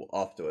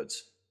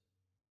afterwards.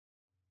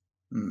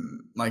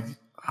 Like.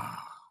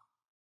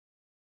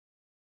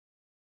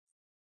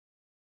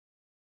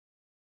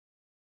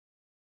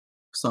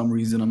 Some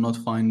reason I'm not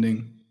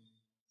finding,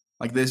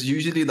 like there's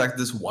usually like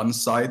this one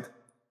site,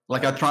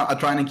 like I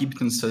try and keep it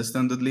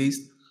consistent at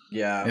least.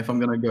 Yeah. If I'm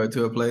gonna go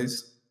to a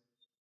place.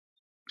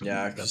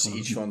 Yeah, That's because one of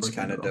each the one's first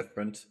things kind I of thought of.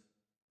 different.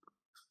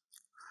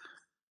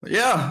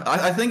 Yeah,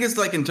 I think it's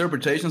like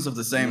interpretations of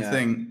the same Yeah,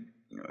 thing,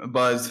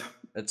 but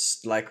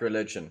it's like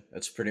religion.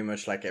 It's pretty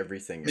much like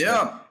everything.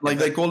 yeah, If like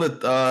they it, call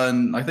it,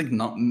 I think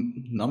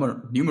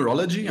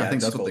numerology. I yeah,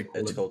 think that's what they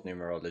call it's it. called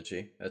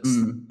numerology. It's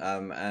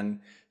Mm.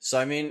 and so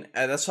I mean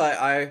that's why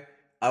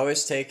I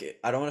always take it.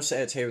 I don't want to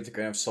say I take it with a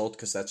grain of salt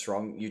because that's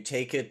wrong. You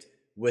take it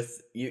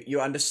with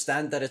you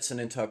understand that it's an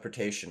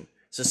interpretation.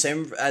 It's the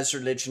same as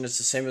religion. It's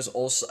the same as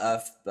also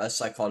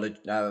psychology,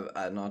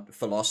 not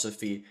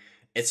philosophy.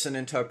 It's an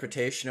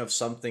interpretation of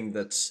something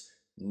that's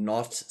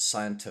not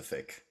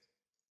scientific.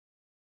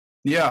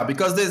 Yeah,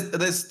 because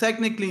there's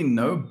technically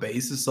no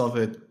basis of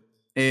it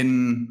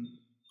in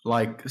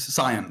like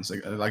science,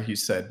 like you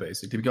said,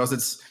 basically, because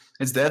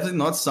it's definitely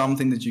not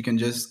something that you can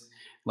just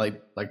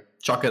like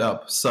chuck it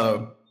up.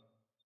 So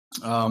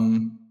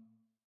um,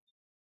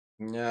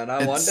 Yeah, and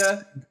I it's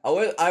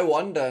wonder, I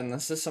wonder, and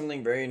this is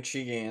something very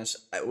intriguing, is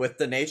with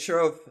the nature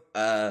of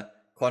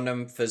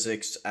quantum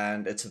physics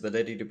and its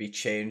ability to be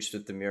changed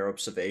with the mere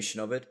observation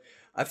of it,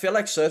 I feel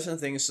like certain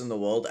things in the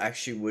world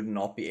actually would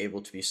not be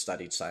able to be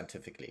studied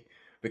scientifically,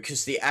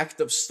 because the act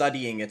of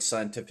studying it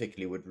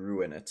scientifically would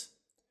ruin it.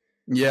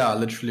 yeah,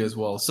 literally as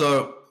well.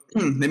 So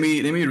let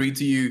me read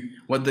to you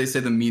what they say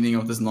the meaning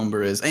of this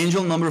number is.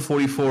 Angel number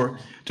 44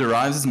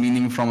 derives its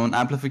meaning from an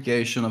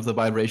amplification of the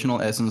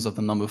vibrational essence of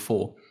the number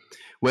 4.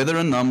 Whether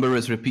a number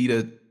is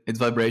repeated, its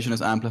vibration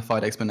is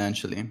amplified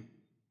exponentially.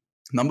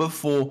 Number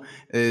 4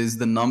 is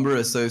the number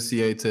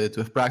associated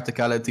with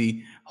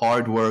practicality,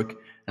 hard work,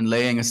 and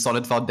laying a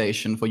solid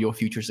foundation for your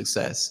future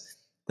success.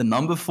 The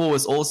number 4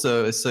 is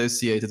also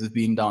associated with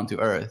being down to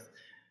earth.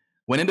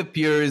 When it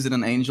appears in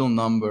an angel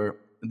number,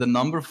 the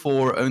number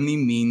 4 only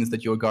means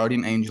that your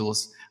guardian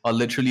angels are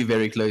literally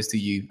very close to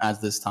you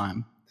at this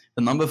time.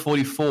 The number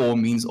 44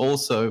 means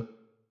also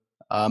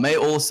may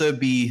also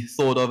be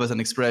thought of as an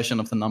expression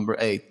of the number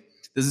 8.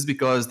 This is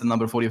because the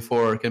number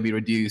 44 can be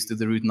reduced to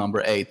the root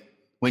number 8.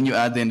 When you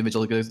add the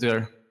individual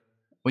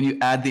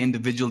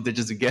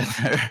digits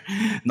together,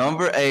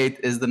 number 8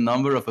 is the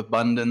number of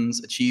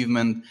abundance,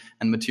 achievement,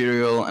 and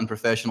material and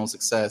professional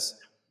success.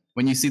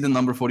 When you see the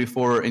number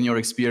 44 in your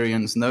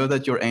experience, know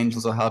that your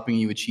angels are helping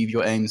you achieve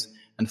your aims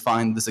and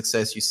find the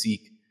success you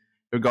seek.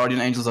 Your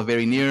guardian angels are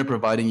very near,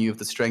 providing you with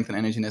the strength and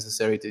energy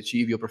necessary to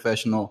achieve your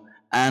professional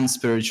and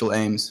spiritual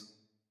aims.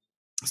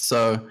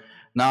 So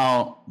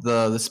now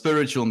the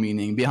spiritual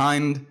meaning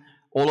behind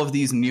all of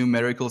these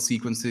numerical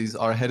sequences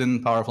are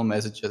hidden powerful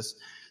messages.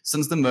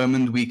 Since the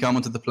moment we come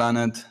onto the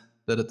planet,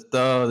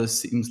 this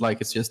seems like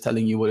it's just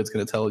telling you what it's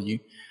going to tell you.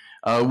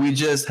 We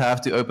just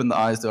have to open the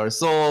eyes to our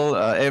soul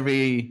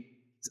every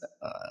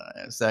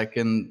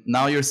second.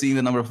 Now you're seeing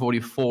the number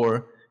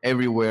 44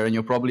 everywhere, and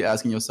you're probably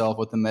asking yourself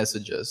what the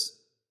message is.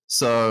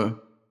 So,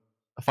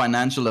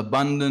 financial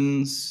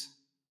abundance,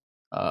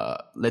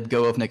 let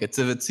go of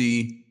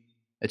negativity,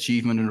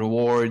 achievement and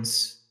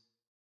rewards,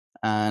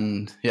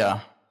 and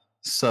yeah,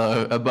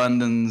 so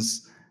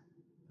abundance,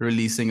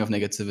 releasing of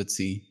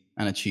negativity,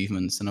 and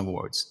achievements and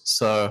awards.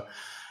 So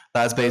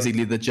that's So,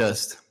 basically the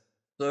gist.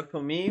 so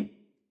for me,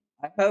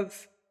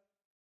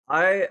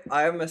 I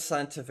am a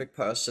scientific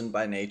person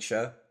by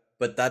nature,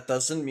 but that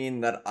doesn't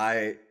mean that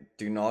I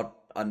do not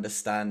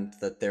understand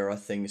that there are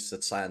things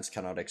that science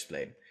cannot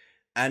explain.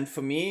 And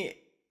for me,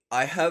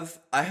 I have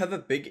a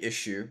big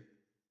issue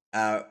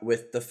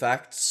with the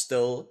fact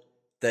still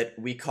that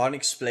we can't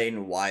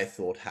explain why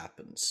thought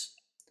happens.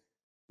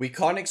 We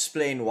can't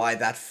explain why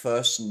that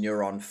first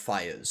neuron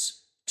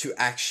fires to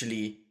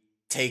actually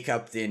take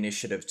up the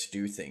initiative to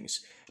do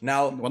things.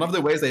 Now, One of the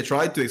ways they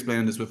tried to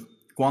explain this with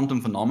quantum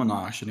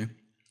phenomena, actually.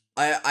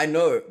 I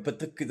know, but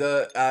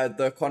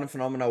the quantum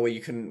phenomena where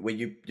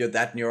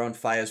that neuron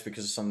fires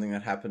because of something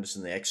that happens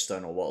in the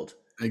external world.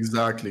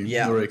 Exactly.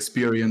 Yeah. You're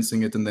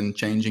experiencing it and then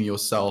changing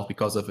yourself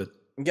because of it.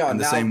 Yeah, In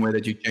the same way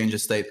that you change a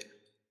state.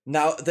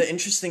 now the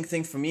interesting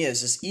thing for me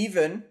is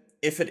even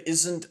if it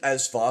isn't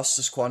as vast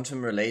as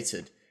quantum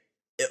related,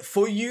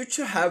 for you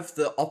to have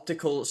the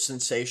optical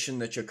sensation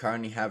that you're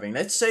currently having,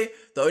 let's say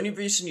the only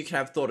reason you can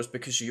have thought is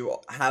because you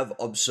have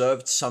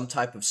observed some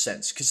type of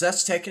sense, because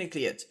that's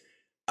technically it.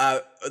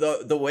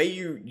 The way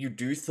you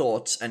do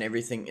thoughts and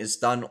everything is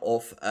done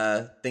off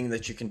a thing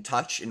that you can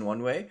touch in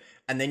one way,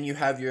 and then you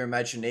have your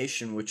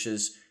imagination, which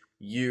is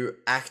you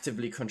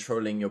actively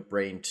controlling your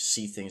brain to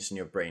see things in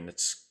your brain.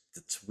 That's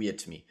weird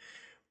to me,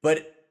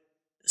 but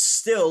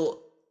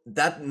still,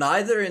 that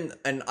neither in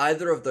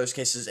either of those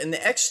cases, in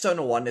the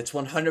external one, it's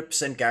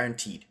 100%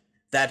 guaranteed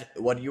that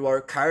what you are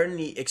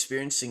currently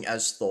experiencing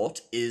as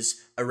thought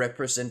is a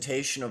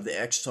representation of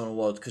the external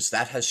world, because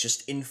that has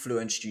just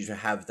influenced you to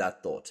have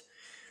that thought.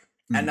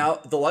 And now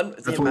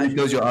That's what you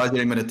close your eyes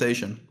during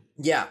meditation.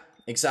 yeah,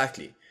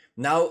 exactly.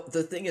 Now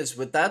the thing is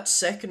with that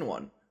second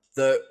one,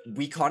 the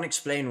we can't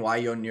explain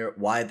why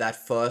why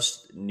that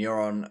first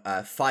neuron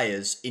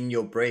fires in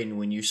your brain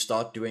when you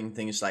start doing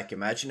things like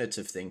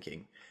imaginative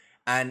thinking.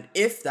 And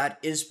if that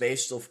is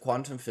based off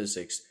quantum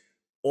physics,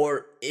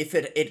 or if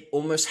it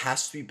almost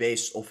has to be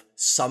based off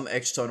some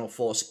external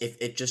force if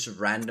it just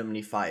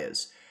randomly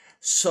fires.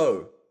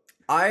 So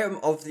I am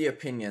of the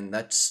opinion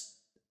that's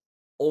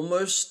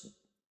almost,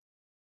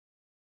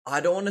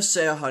 I don't want to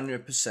say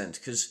 100%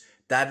 because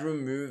that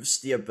removes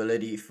the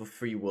ability for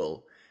free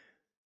will.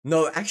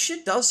 No, actually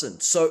it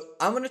doesn't. So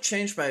I'm going to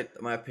change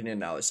my opinion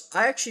now. Is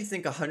I actually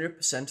think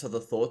 100% of the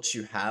thoughts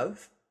you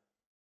have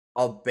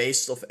are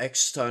based off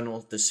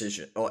external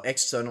decision or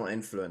external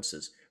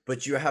influences,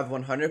 but you have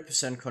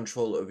 100%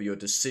 control over your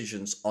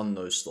decisions on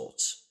those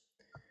thoughts.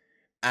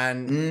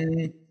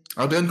 And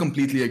I don't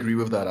completely agree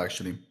with that,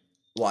 actually.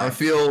 I why?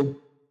 feel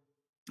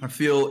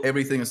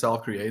everything is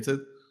self-created.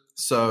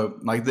 So,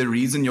 like, the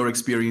reason you're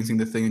experiencing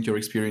the thing that you're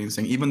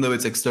experiencing, even though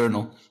it's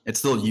external, it's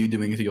still you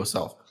doing it to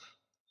yourself.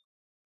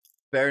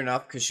 Fair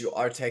enough, because you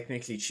are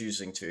technically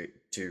choosing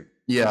to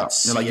Yeah,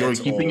 see like you're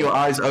it keeping or your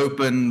eyes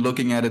open,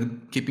 looking at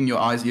it, keeping your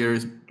eyes,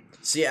 ears,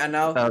 see. And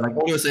now, like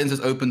all your senses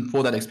open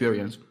for that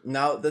experience.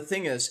 now the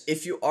thing is,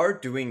 if you are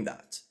doing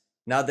that,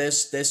 now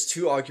there's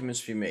two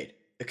arguments to be made,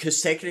 because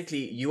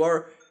technically you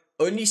are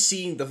only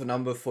seeing the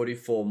number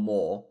 44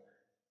 more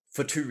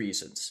for two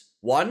reasons.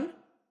 One,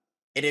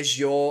 it is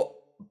your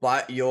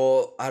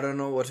I don't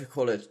know what to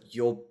call it,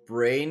 your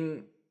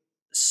brain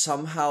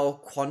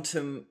somehow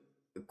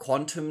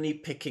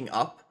quantumly picking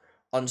up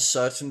on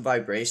certain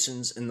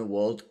vibrations in the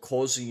world,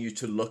 causing you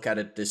to look at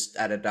it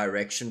at a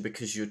direction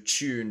because you're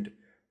tuned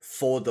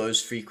for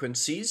those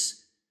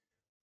frequencies.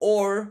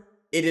 Or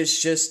it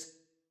is just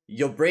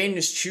your brain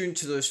is tuned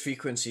to those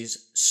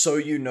frequencies, so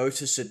you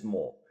notice it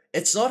more.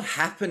 It's not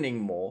happening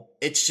more,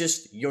 it's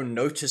just you're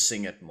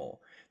noticing it more.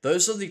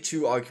 Those are the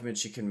two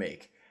arguments you can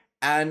make.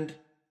 And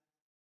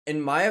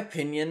in my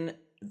opinion,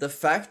 the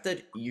fact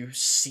that you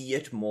see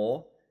it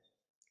more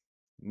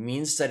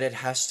means that it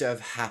has to have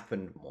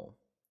happened more.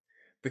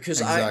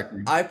 Because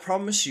Exactly. I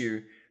promise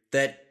you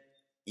that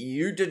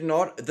you did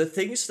not, the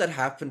things that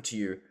happen to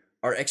you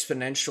are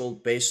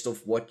exponential based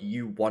off what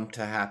you want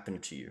to happen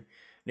to you.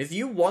 And if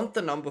you want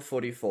the number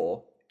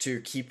 44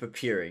 to keep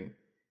appearing,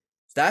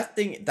 that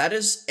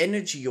is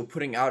energy you're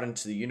putting out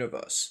into the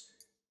universe.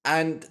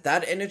 And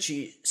that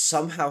energy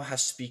somehow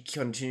has to be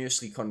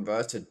continuously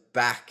converted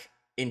back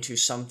into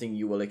something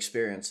you will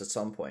experience at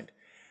some point.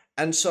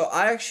 And so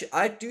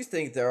I do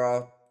think there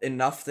are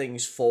enough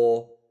things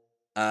for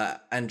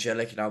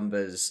angelic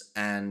numbers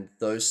and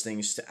those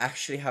things to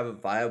actually have a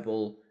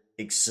viable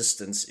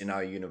existence in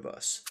our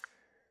universe.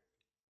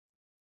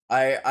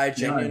 I Yeah, I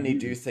genuinely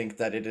do agree. think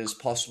that it is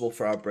possible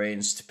for our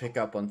brains to pick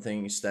up on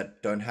things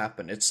that don't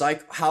happen. It's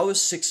like, how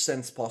is sixth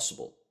sense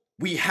possible?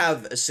 We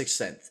have a sixth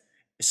sense.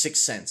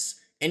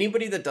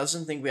 Anybody that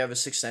doesn't think we have a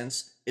sixth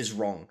sense is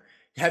wrong.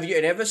 Have you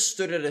ever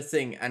stood at a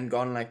thing and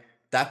gone like,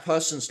 that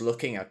person's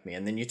looking at me,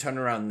 and then you turn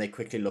around and they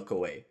quickly look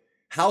away?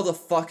 How the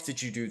fuck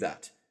did you do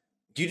that?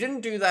 You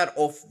didn't do that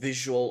off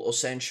visual or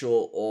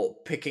sensual or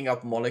picking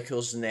up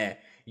molecules in there.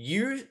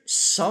 You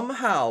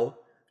somehow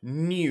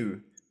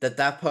knew that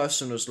that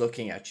person was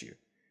looking at you.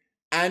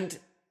 And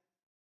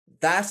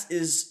that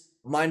is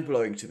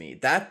mind-blowing to me.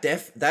 That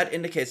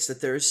indicates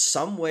that there is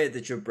some way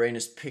that your brain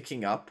is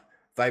picking up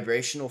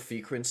vibrational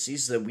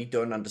frequencies that we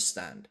don't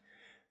understand.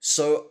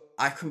 So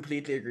I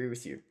completely agree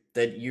with you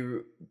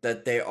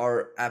that they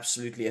are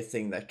absolutely a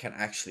thing that can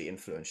actually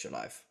influence your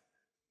life.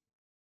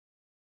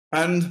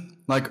 And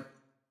like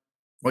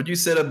what you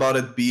said about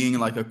it being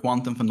like a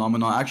quantum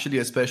phenomenon actually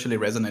especially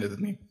resonated with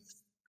me.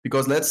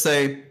 Because let's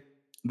say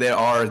there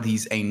are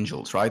these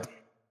angels, right?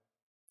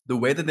 The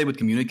way that they would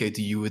communicate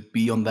to you would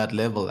be on that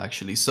level,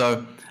 actually.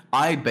 So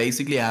I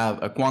basically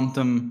have a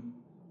quantum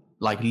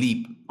like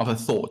leap of a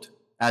thought,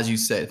 as you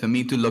said, for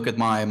me to look at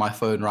my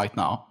phone right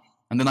now.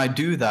 And then I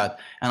do that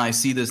and I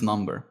see this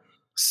number.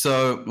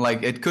 So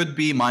like it could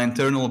be my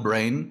internal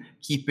brain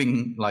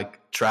keeping like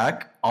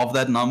track of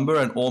that number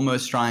and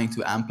almost trying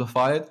to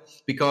amplify it,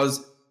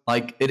 because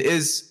like it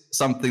is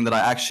something that I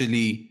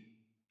actually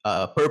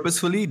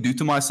purposefully do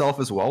to myself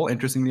as well,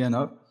 interestingly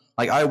enough.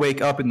 Like I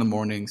wake up in the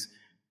mornings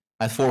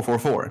at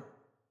 444.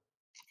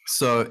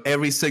 So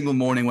every single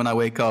morning when I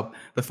wake up,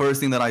 the first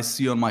thing that I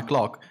see on my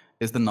clock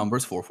is the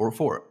numbers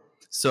 444.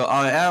 So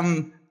I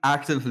am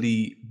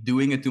actively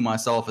doing it to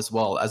myself as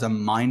well as a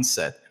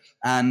mindset.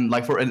 And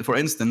like for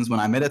instance, when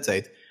I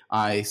meditate,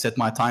 I set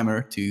my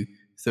timer to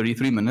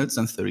 33 minutes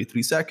and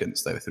 33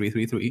 seconds. So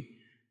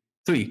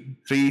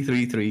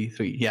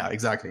 333 Yeah,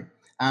 exactly.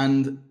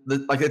 And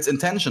like it's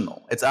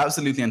intentional. It's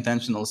absolutely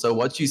intentional. So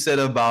what you said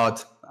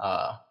about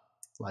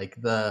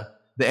like the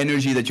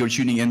energy that you're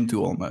tuning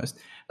into, almost,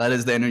 that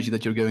is the energy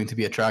that you're going to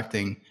be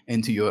attracting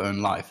into your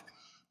own life.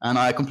 And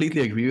I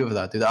completely agree with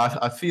that, dude.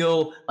 I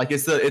feel like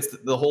it's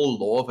the whole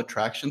law of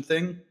attraction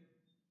thing,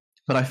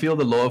 but I feel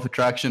the law of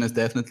attraction is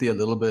definitely a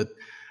little bit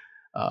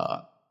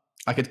uh,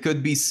 like it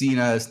could be seen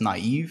as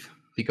naive,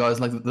 because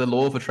like the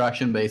law of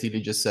attraction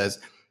basically just says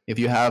if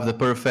you have the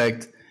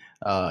perfect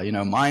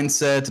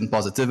mindset and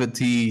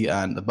positivity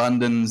and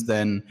abundance,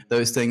 then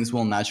those things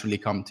will naturally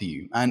come to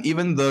you. And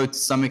even though to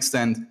some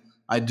extent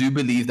I do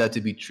believe that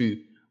to be true,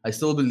 I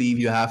still believe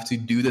you have to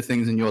do the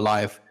things in your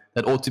life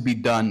that ought to be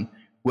done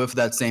with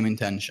that same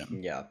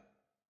intention. Yeah.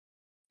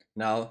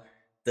 Now,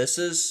 this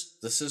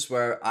is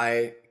where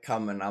I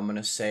come and I'm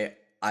gonna say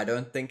I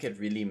don't think it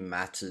really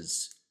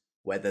matters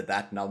whether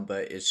that number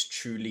is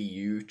truly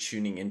you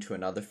tuning into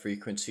another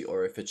frequency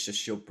or if it's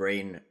just your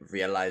brain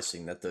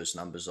realizing that those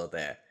numbers are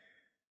there.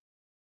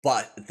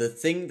 But the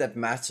thing that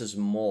matters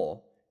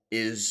more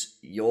is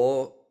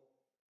your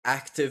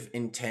active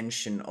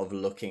intention of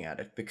looking at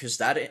it, because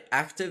that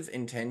active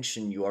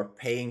intention you are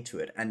paying to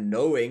it and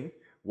knowing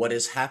what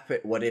is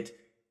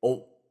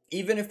or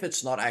even if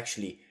it's not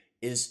actually,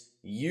 is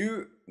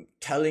you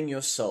telling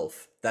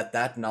yourself that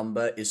that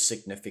number is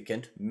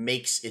significant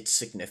makes it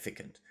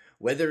significant.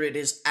 Whether it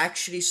is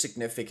actually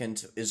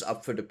significant is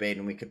up for debate,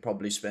 and we could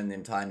probably spend the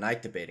entire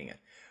night debating it.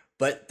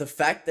 But the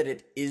fact that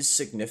it is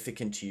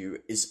significant to you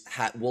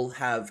will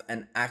have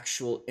an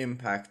actual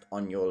impact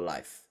on your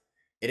life.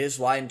 It is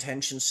why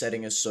intention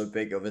setting is so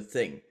big of a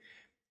thing.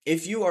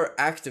 If you are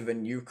active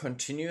and you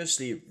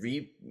continuously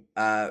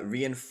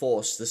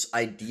reinforce this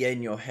idea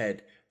in your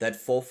head that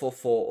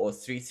 444 or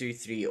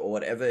 333 or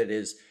whatever it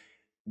is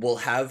will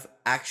have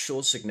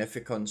actual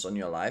significance on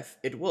your life,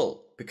 it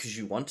will, because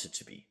you want it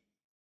to be.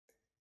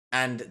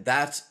 And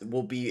that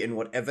will be in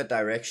whatever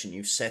direction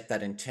you've set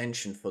that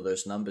intention for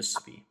those numbers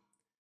to be.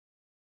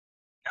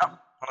 Yeah.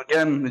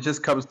 Again, it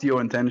just comes to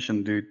your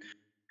intention, dude.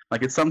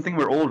 Like, it's something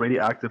we're already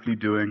actively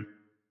doing.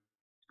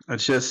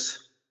 It's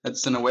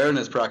an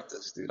awareness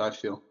practice, dude, I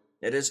feel.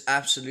 It is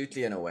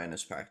absolutely an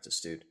awareness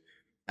practice, dude.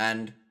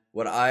 And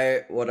what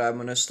I'm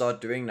gonna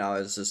start doing now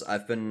is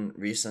I've been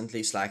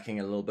recently slacking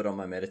a little bit on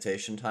my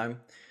meditation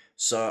time.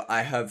 So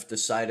I have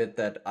decided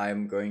that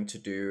I'm going to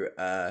do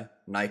a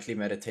nightly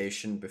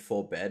meditation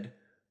before bed.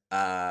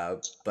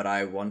 But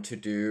I want to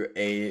do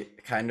a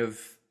kind of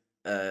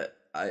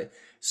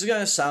this is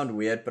gonna sound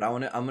weird, but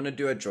I'm gonna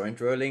do a joint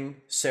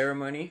rolling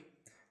ceremony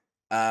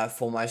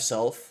for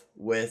myself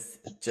with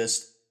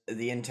just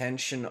the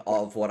intention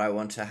of what I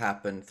want to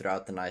happen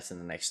throughout the night and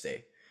the next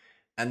day.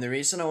 And the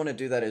reason I want to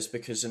do that is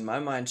because in my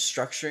mind,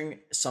 structuring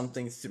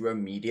something through a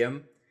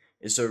medium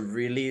is a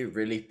really,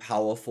 really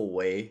powerful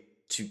way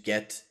to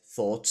get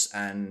thoughts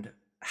and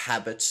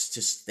habits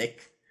to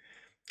stick.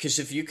 Because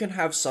if you can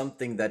have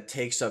something that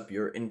takes up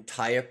your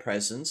entire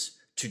presence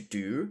to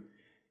do,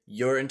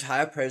 your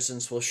entire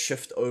presence will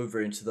shift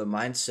over into the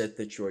mindset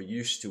that you're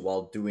used to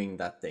while doing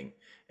that thing.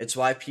 It's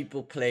why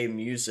people play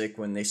music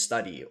when they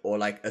study, or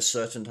like a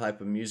certain type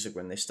of music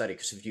when they study.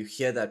 Because if you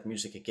hear that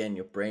music again,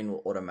 your brain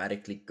will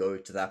automatically go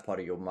to that part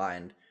of your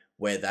mind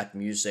where that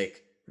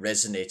music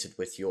resonated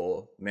with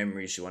your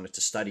memories you wanted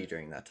to study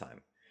during that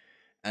time.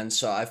 And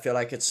so I feel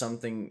like it's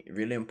something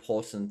really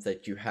important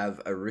that you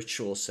have a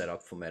ritual set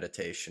up for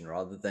meditation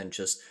rather than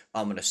just,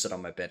 I'm going to sit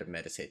on my bed and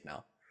meditate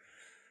now.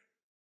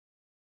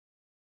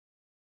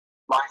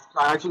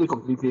 I actually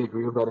completely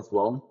agree with that as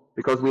well,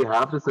 because we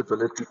have this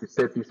ability to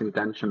set these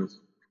intentions,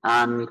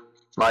 and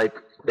like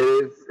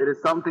it is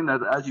something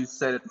that, as you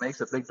said, it makes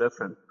a big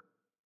difference.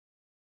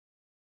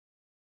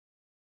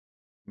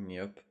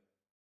 Yep.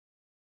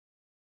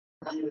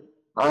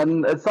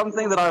 And it's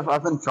something that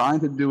I've been trying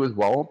to do as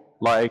well.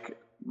 Like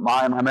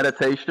my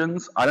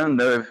meditations, I don't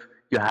know if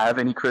you have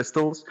any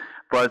crystals,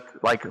 but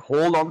like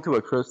hold on to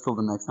a crystal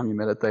the next time you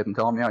meditate and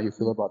tell me how you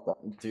feel about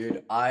that.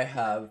 Dude, I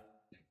have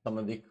some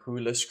of the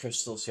coolest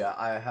crystals here.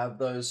 I have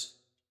those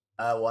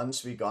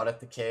ones we got at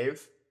the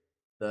cave,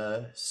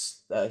 the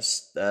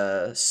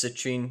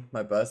citrine,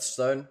 my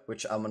birthstone,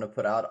 which I'm gonna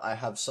put out. I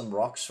have some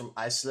rocks from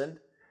Iceland,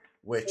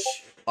 which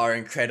are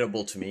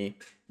incredible to me.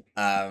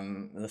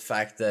 The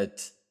fact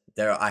that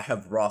I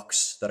have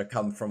rocks that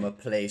come from a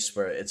place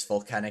where it's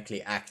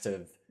volcanically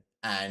active,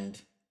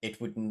 and it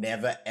would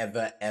never,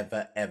 ever,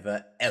 ever,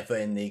 ever, ever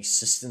in the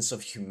existence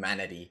of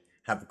humanity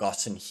have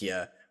gotten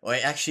here, or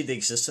actually the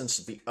existence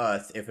of the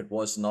earth, if it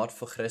was not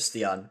for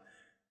Christian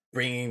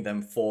bringing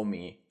them for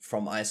me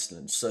from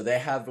Iceland. So they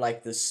have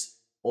like this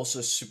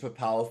also super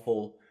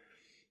powerful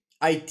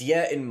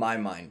idea in my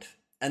mind.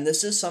 And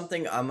this is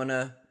something I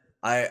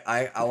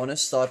want to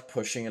start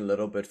pushing a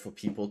little bit for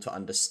people to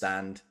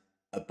understand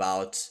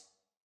about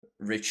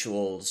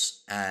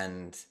rituals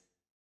and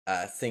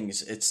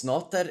things. It's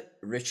not that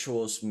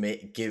rituals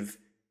may give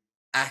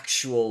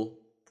actual.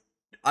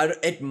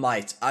 It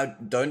might.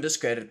 Don't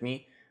discredit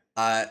me.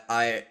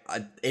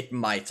 It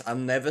might.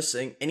 I'm never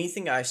saying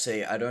anything I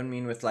say. I don't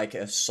mean with like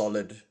a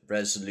solid,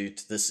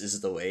 resolute. This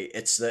is the way.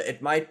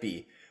 It might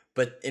be,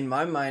 but in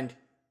my mind,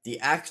 the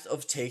act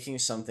of taking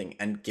something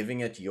and giving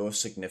it your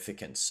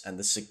significance and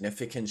the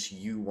significance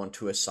you want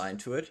to assign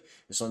to it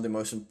is one of the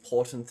most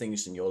important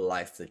things in your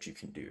life that you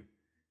can do.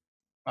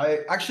 I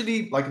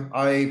actually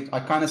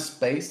I kind of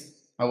spaced.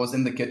 I was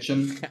in the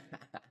kitchen.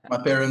 My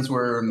parents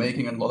were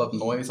making a lot of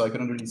noise. I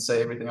couldn't really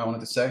say everything I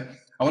wanted to say.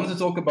 I wanted to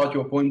talk about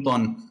your point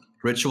on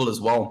ritual as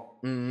well,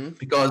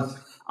 because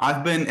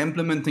I've been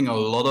implementing a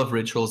lot of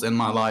rituals in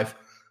my life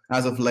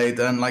as of late,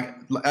 and like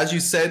as you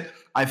said,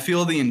 I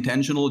feel the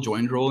intentional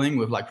joint rolling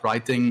with like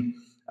writing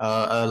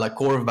like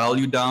core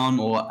value down,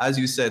 or as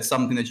you said,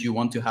 something that you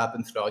want to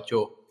happen throughout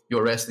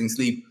your resting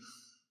sleep.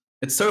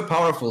 It's so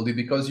powerful, dude,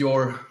 because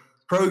you're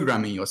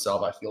programming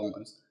yourself, I feel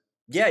almost.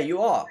 Yeah,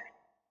 you are.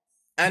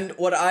 And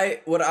what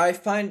I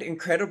find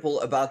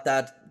incredible about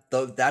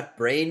that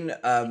brain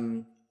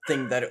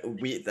thing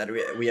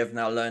that we have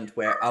now learned,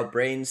 where our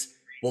brains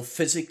will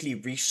physically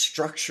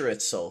restructure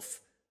itself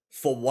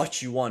for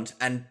what you want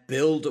and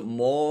build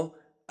more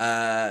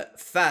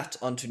fat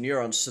onto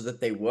neurons so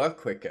that they work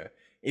quicker.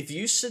 If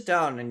you sit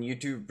down and you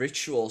do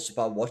rituals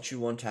about what you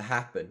want to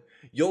happen,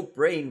 your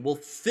brain will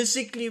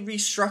physically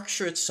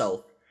restructure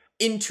itself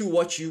into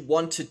what you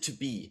want it to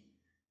be.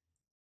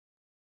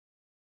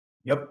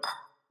 Yep.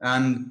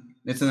 And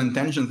it's an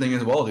intention thing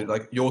as well, dude.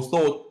 Like your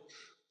thought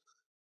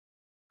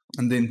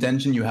and the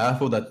intention you have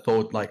for that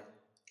thought, like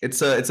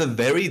it's a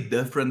very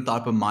different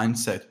type of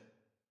mindset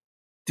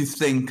to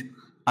think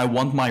I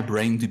want my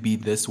brain to be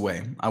this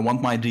way. I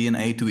want my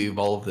DNA to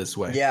evolve this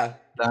way. Yeah,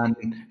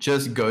 Than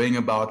just going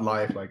about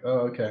life like, oh,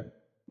 okay,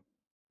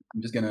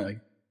 I'm just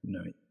gonna,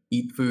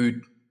 eat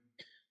food,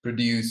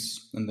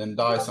 produce, and then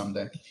die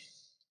someday.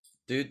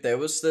 dude, there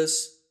was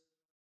this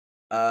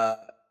uh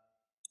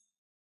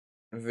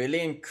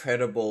really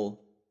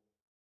incredible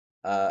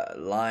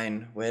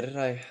line. Where did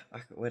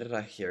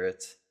I hear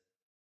it?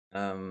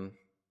 Um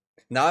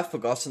Now I've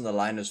forgotten the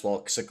line as well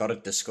because I got a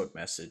Discord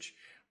message.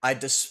 I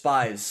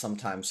despise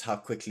sometimes how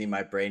quickly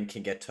my brain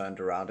can get turned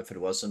around if it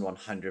wasn't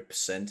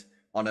 100%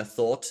 on a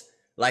thought.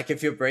 Like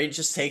if your brain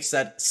just takes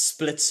that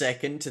split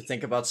second to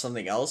think about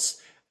something else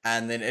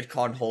and then it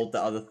can't hold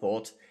the other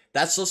thought.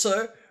 That's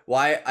also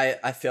why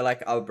I feel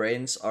like our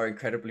brains are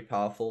incredibly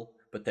powerful,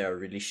 but they are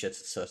really shit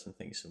at certain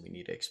things and we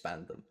need to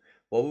expand them.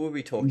 What were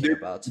we talking Dude,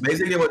 about?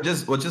 basically, what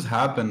just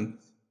happened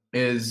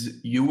is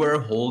you were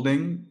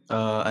holding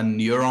a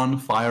neuron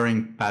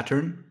firing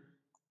pattern,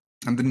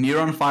 and the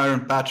neuron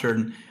firing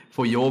pattern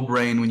for your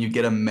brain when you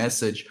get a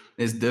message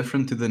is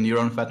different to the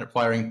neuron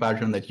firing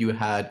pattern that you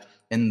had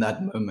in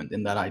that moment,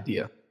 in that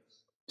idea.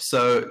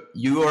 So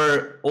you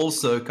are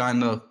also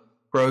kind of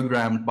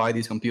programmed by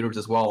these computers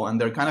as well,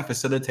 and they're kind of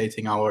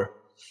facilitating our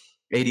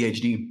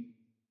ADHD.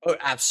 Oh,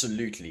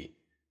 absolutely.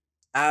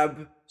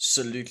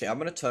 Absolutely. I'm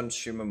gonna turn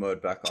streamer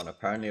mode back on.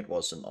 Apparently it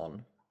wasn't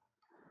on.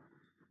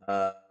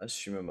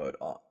 Streamer mode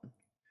on.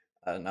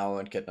 Now I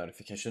won't get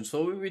notifications.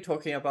 What were we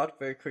talking about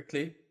very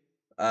quickly?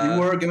 You Uh,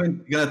 were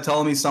gonna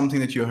tell me something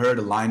that you heard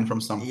a line from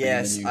something, and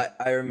then yes, you I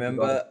forgot it.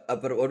 remember.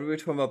 But what were we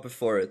talking about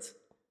before it?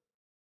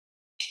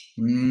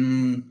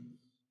 Mm,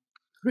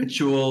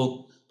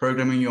 ritual,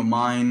 programming your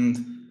mind,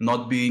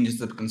 not being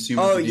just a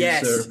consumer Oh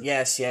yes, producer.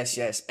 yes, yes,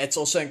 yes. It's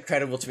also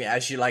incredible to me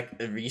as you like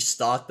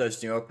restart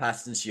those neural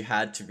patterns you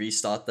had to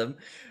restart them.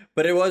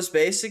 But it was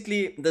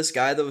basically this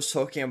guy that was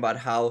talking about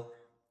how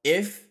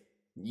if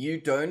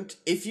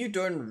if you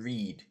don't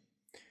read,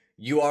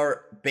 you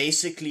are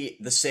basically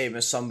the same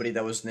as somebody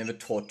that was never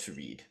taught to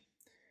read.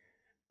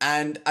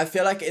 And I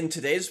feel like in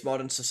today's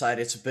modern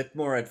society, it's a bit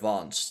more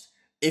advanced.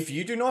 If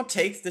you do not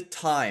take the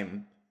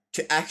time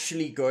to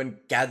actually go and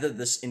gather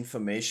this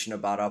information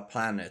about our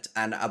planet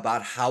and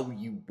about how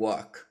you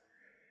work,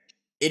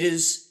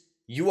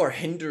 you are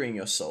hindering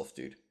yourself,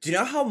 dude. Do you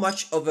know how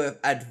much of an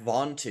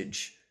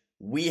advantage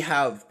we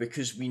have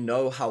because we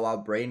know how our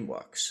brain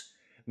works?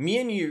 Me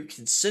and you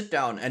can sit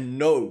down and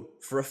know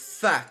for a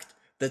fact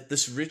that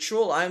this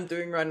ritual I'm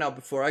doing right now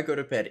before I go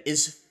to bed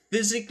is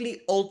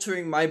physically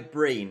altering my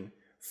brain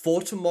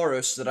for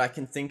tomorrow so that I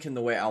can think in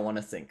the way I want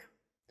to think.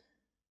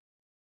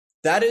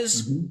 That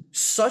is Mhm.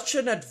 such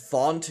an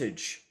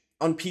advantage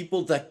on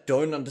people that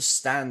don't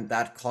understand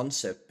that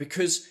concept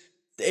because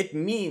it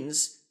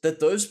means that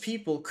those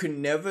people could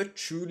never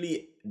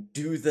truly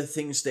do the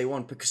things they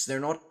want because they're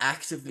not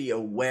actively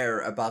aware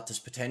about this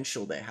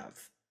potential they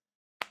have.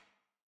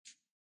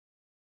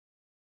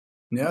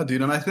 Yeah,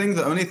 dude. And I think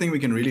the only thing we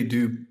can really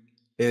do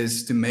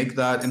is to make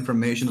that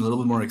information a little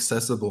bit more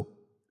accessible.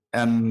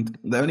 And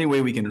the only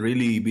way we can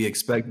really be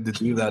expected to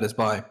do that is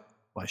by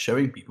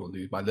showing people,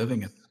 dude, by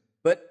living it.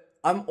 But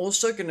I'm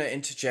also going to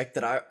interject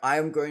that I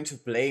am going to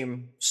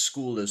blame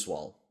school as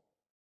well.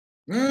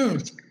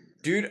 Mm.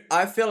 Dude,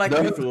 I feel like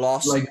No, we've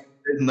lost. like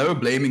there's no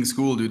blaming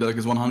school, dude. Like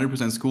it's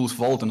 100% school's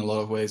fault in a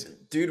lot of ways.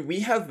 Dude, we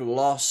have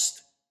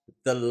lost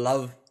the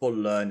love for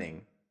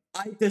learning.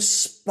 I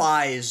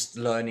despised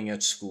learning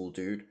at school,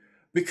 dude.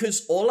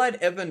 Because all I'd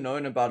ever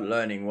known about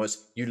learning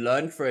was you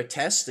learn for a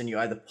test and you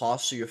either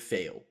pass or you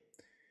fail.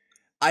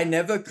 I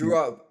never grew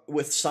up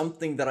with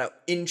something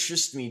that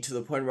interested me to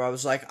the point where I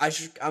was like,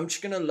 I'm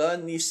just gonna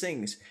learn these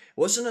things. It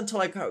wasn't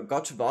until I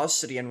got to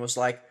varsity and was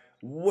like,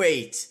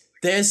 wait,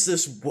 there's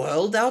this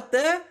world out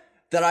there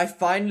that I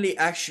finally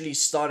actually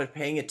started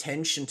paying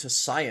attention to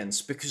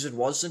science because it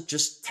wasn't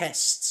just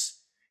tests.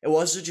 It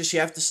wasn't just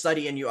you have to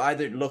study and you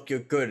either look you're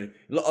good.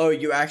 Oh,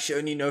 you actually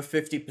only know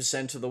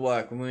 50% of the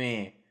work.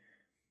 Meh.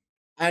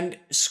 And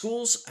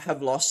schools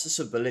have lost this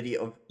ability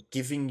of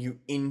giving you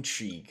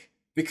intrigue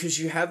because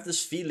you have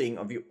this feeling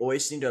of you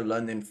always need to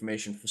learn the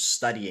information for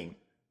studying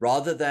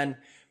rather than.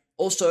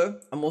 Also,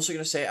 I'm also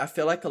going to say, I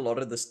feel like a lot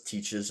of the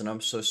teachers, and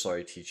I'm so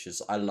sorry,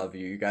 teachers, I love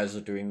you. You guys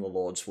are doing the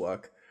Lord's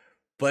work.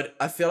 But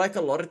I feel like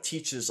a lot of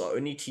teachers are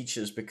only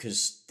teachers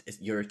because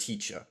you're a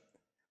teacher.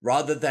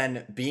 rather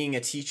than being a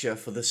teacher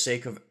for the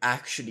sake of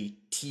actually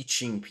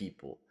teaching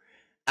people,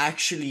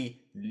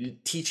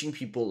 teaching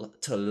people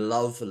to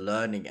love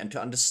learning and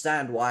to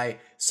understand why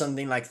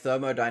something like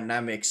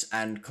thermodynamics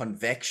and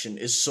convection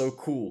is so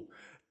cool.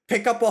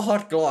 Pick up a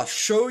hot glass,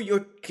 show your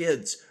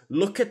kids,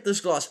 look at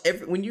this glass.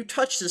 When you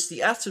touch this,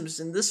 the atoms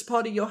in this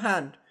part of your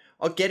hand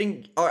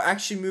are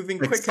actually moving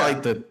quicker.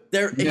 Excited.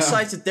 They're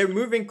excited. They're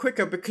moving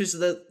quicker because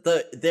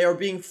they are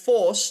being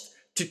forced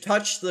to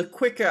touch the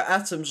quicker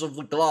atoms of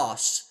the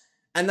glass.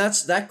 And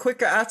that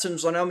quicker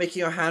atoms are now making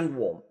your hand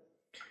warm.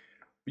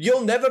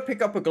 You'll never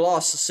pick up a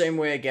glass the same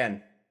way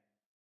again.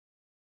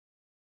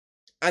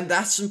 And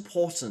that's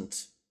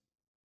important.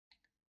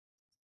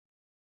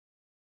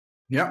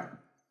 Yeah.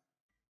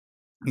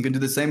 You can do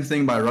the same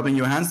thing by rubbing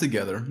your hands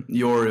together.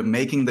 You're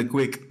making the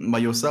quick by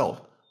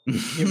yourself.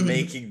 You're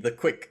making the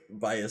quick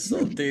by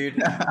yourself,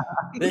 dude.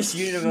 This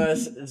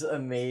universe is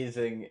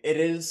amazing. It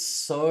is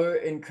so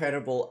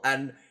incredible,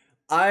 and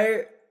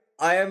I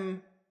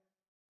am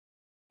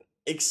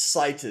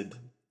excited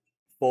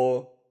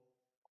for.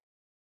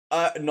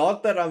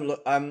 Not that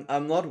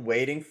I'm not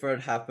waiting for it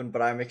to happen,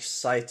 but I'm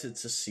excited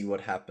to see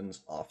what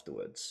happens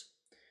afterwards.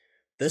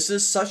 This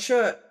is such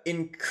a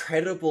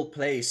incredible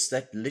place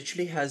that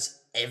literally has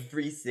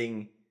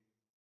everything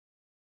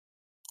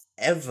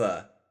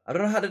ever. I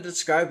don't know how to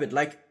describe it.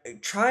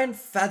 Like, try and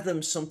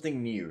fathom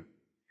something new.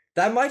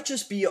 That might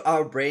just be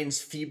our brain's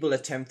feeble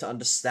attempt to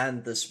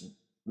understand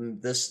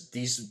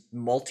these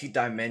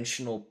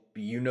multi-dimensional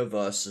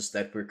universes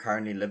that we're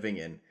currently living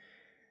in.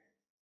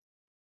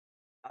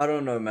 I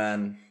don't know,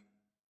 man.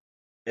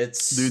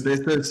 Dude,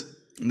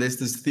 there's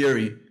this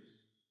theory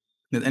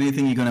that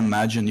anything you can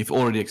imagine, you've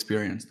already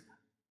experienced.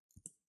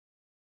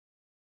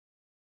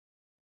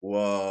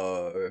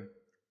 Whoa.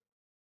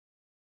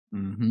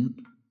 Mm-hmm.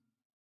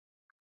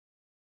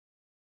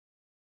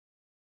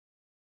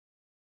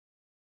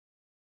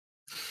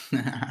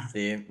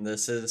 See,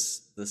 this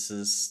is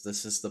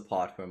the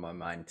part where my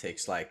mind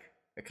takes like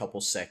a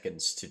couple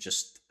seconds to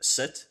just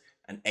sit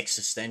and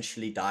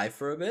existentially die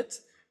for a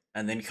bit,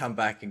 and then come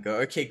back and go,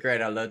 okay,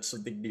 great, I learned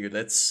something new.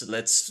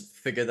 Let's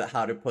figure out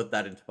how to put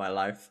that into my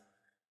life.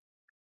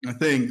 I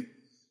think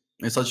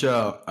it's such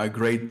a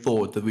great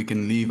thought that we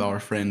can leave our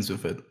friends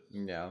with it.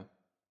 Yeah.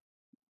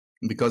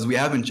 Because we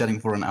have been chatting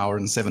for an hour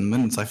and 7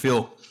 minutes. I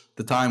feel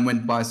the time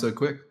went by so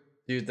quick.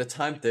 Dude, the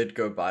time did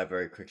go by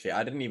very quickly.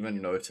 I didn't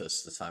even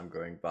notice the time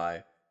going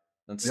by.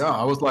 Yeah,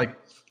 I was like,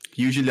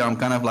 usually I'm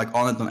kind of like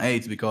on it on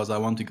 8 because I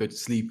want to go to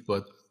sleep,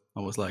 but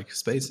I was like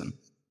spacing.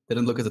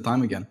 Didn't look at the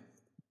time again.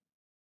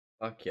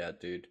 Fuck yeah,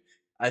 dude.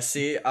 I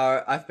feel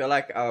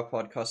like our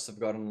podcasts have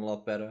gotten a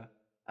lot better,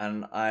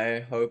 and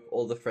I hope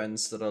all the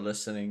friends that are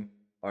listening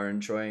are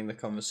enjoying the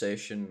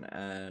conversation,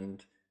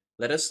 and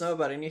let us know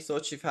about any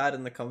thoughts you've had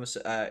in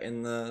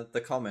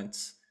the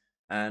comments.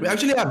 And we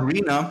actually have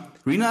Rena.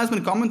 Rena has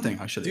been commenting,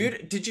 actually.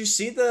 Dude, did you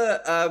see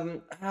the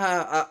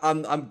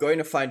I'm going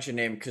to find your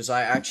name because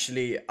I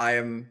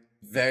am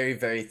very,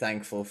 very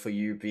thankful for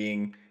you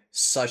being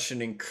such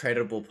an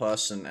incredible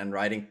person and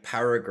writing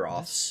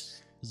paragraphs.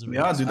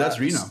 Yeah, dude, that's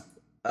Rena.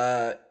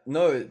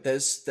 No,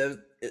 there's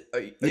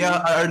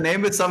her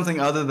name is something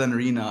other than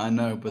Rena, I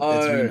know, but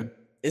it's Rena.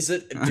 Is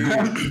it,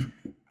 dude?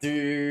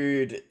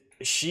 Dude,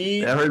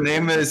 her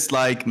name is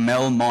like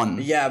Melmon.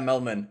 Yeah,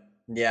 Melmon.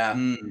 Yeah,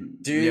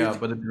 dude. Yeah,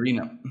 but it's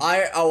Rena.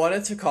 I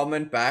wanted to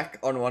comment back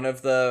on one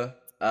of the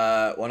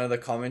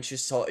comments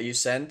you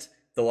sent,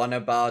 the one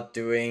about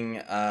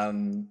doing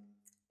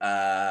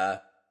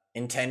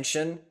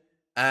intention,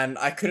 and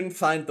I couldn't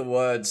find the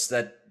words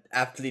that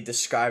aptly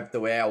described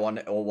the way I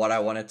wanted or what I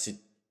wanted to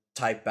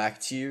type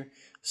back to you.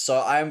 So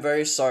I am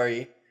very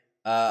sorry.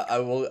 I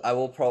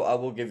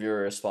will give you a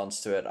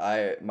response to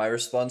it. My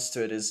response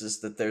to it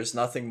is that there's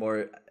nothing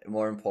more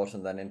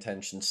important than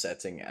intention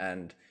setting,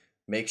 and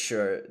make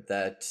sure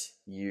that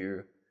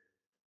you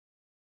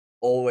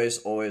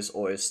always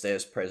stay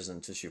as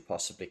present as you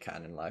possibly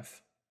can in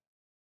life.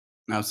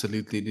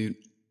 Absolutely, dude.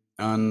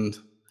 And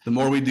the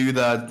more we do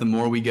that, the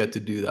more we get to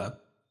do that.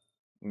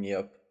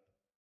 Yep.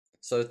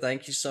 So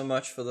thank you so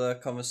much for the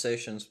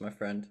conversations, my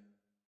friend.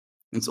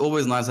 It's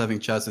always nice having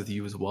chats with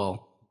you as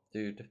well.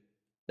 Dude,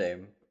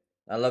 same.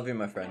 I love you,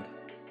 my friend.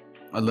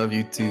 I love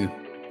you too.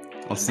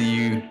 I'll see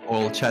you,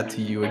 or I'll chat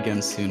to you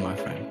again soon, my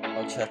friend.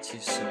 I'll chat to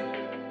you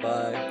soon.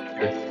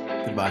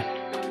 Bye. Goodbye.